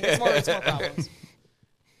editing. It's more problems.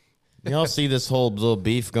 y'all see this whole little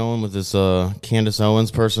beef going with this Candace Owens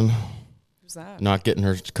person Who's that? not getting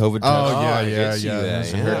her COVID test? I did yeah. see that,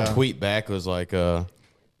 So yeah. her tweet back was like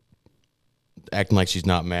acting like she's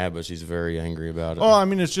not mad, but she's very angry about it. Oh, I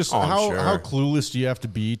mean, it's just I'm how sure. clueless do you have to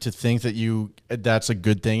be to think that that's a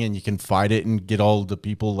good thing and you can fight it and get all the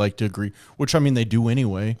people to agree, which I mean they do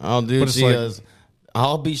anyway. Oh, dude, But it's she like- goes,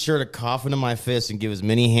 I'll be sure to cough into my fist and give as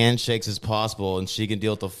many handshakes as possible, and she can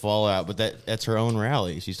deal with the fallout. But that's her own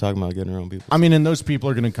rally. She's talking about getting her own people. I mean, and those people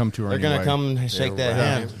are going to come to her. They're anyway. gonna come and shake that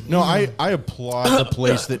hand. No, I applaud the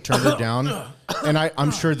place that turned her down, and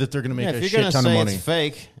I'm sure that they're going to make Yeah, a if you're shit gonna ton of say money. it's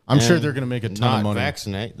fake, I'm sure and they're gonna make a ton of not money.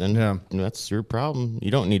 Vaccinate, then Yeah. that's your problem. You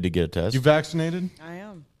don't need to get a test. You vaccinated? I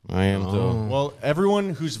am. I am too. Well,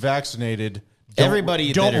 everyone who's vaccinated,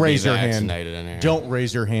 Everybody don't better raise be your hand. vaccinated in here. Don't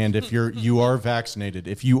raise your hand if you are vaccinated.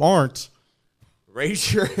 If you aren't,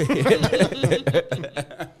 Raise your hand.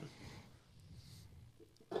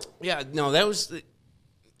 Yeah, no, that was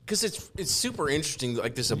because it's super interesting.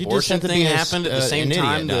 Like this You just abortion have to thing be happened at the same an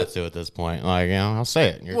time. idiot not That to at this point. Like, I'll say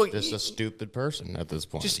it. You're Well, just a stupid person at this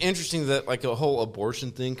point. just interesting that like a whole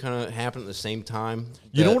abortion thing kind of happened at the same time.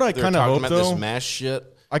 You know that what I they're kinda talking hope, about though? This mass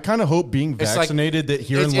shit. I kind of hope being It's vaccinated that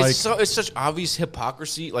here in it's such obvious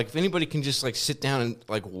hypocrisy. Like if anybody can just like sit down and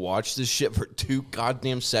like watch this shit for 2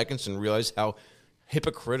 goddamn seconds and realize how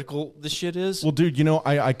hypocritical this shit is. Well, dude,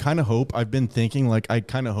 I kind of hope. I've been thinking I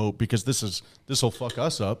kind of hope because this will fuck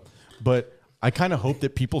us up, but I kind of hope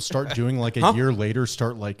that people start doing like a year later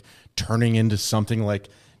start like turning into something like.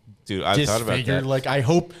 Dude, I thought about disfigured. that. Like I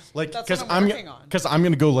hope, like That's because what I'm I'm working on. because I'm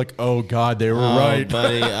gonna go like, oh god, they were Oh, right.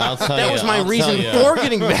 buddy. I'll tell you. That was my I'll reason tell you. for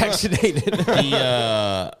getting vaccinated.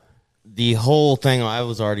 The whole thing, I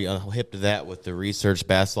was already hip to that with the research,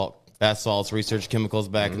 bath salts, research chemicals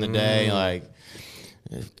back in the day, like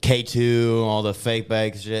K2, all the fake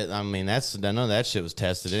bag shit. I mean, none of that shit was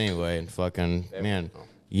tested anyway. And fucking, man,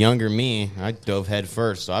 younger me, I dove head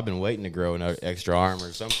first, so I've been waiting to grow an extra arm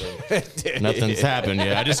or something. Nothing's happened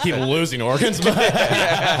yet. I just keep losing organs. But Help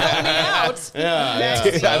me out. yeah. So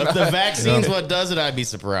if the vaccine's what does it, I'd be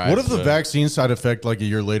surprised. What if the but- vaccine side effect like a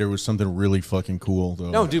year later was something really fucking cool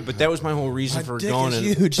though? No, dude, but that was my whole reason for going.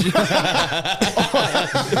 huge.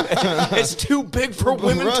 It's too big for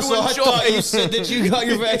women Russell, to I enjoy. thought you said that you got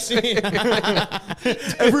your vaccine.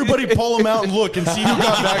 Everybody pull them out and look and see who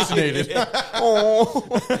got vaccinated. Oh,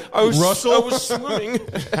 I was Russell? I was swimming.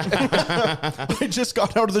 I just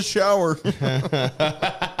got out of the shower.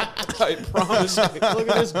 I promise. Look Look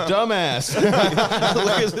at this dumbass.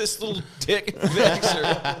 at this little dick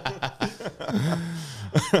vaxxer.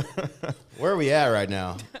 Where are we at right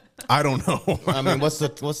now? I don't know. I mean, what's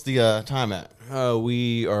the time at?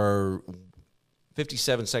 We are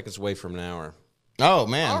 57 seconds away from an hour. Oh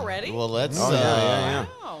man! Already? Well, let's. yeah.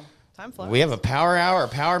 Wow. Time flies. We have a power hour, a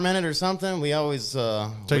power minute, or something. We always Take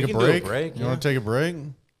We a can do a break. break, You want to take a break?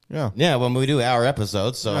 Yeah. yeah when we do hour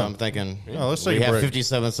episodes. So I'm thinking, let's we take a have break.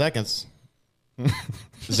 57 seconds.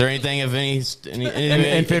 Is there anything of any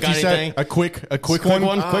And 50 got seconds. anything? A quick Quick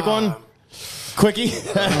one. Quickie.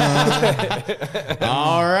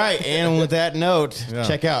 All right. And with that note,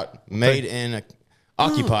 check out Made in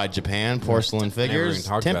Occupied Japan porcelain figures. even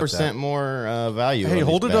talked about 10% that. more value. Hey, on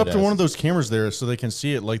hold these it up to badasses. one of those cameras there so they can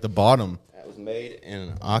see it, like the bottom. That was made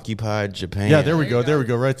in Occupied Japan. Yeah, there we go. There we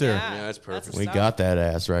go. Right there. Yeah, that's perfect. We got that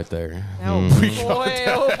ass right there. Oh boy!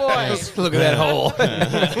 Oh boy! Look at that hole.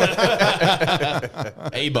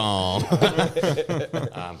 A-bomb.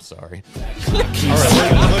 I'm sorry.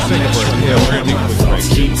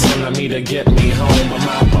 Keep telling me to get me home, but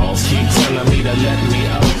my balls keep telling me to let me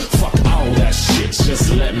out. Fuck all that shit,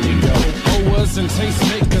 just let me go. Owers and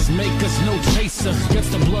tastemakers make us no chaser. Gets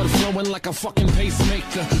the blood flowing like a fucking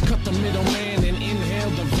pacemaker. Cut the middleman and inhale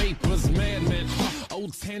the vapors. Madman,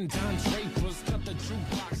 old 10-time drapers. Cut the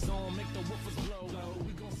jukebox on, make the woofers blow.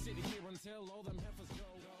 We gon' sit here until all them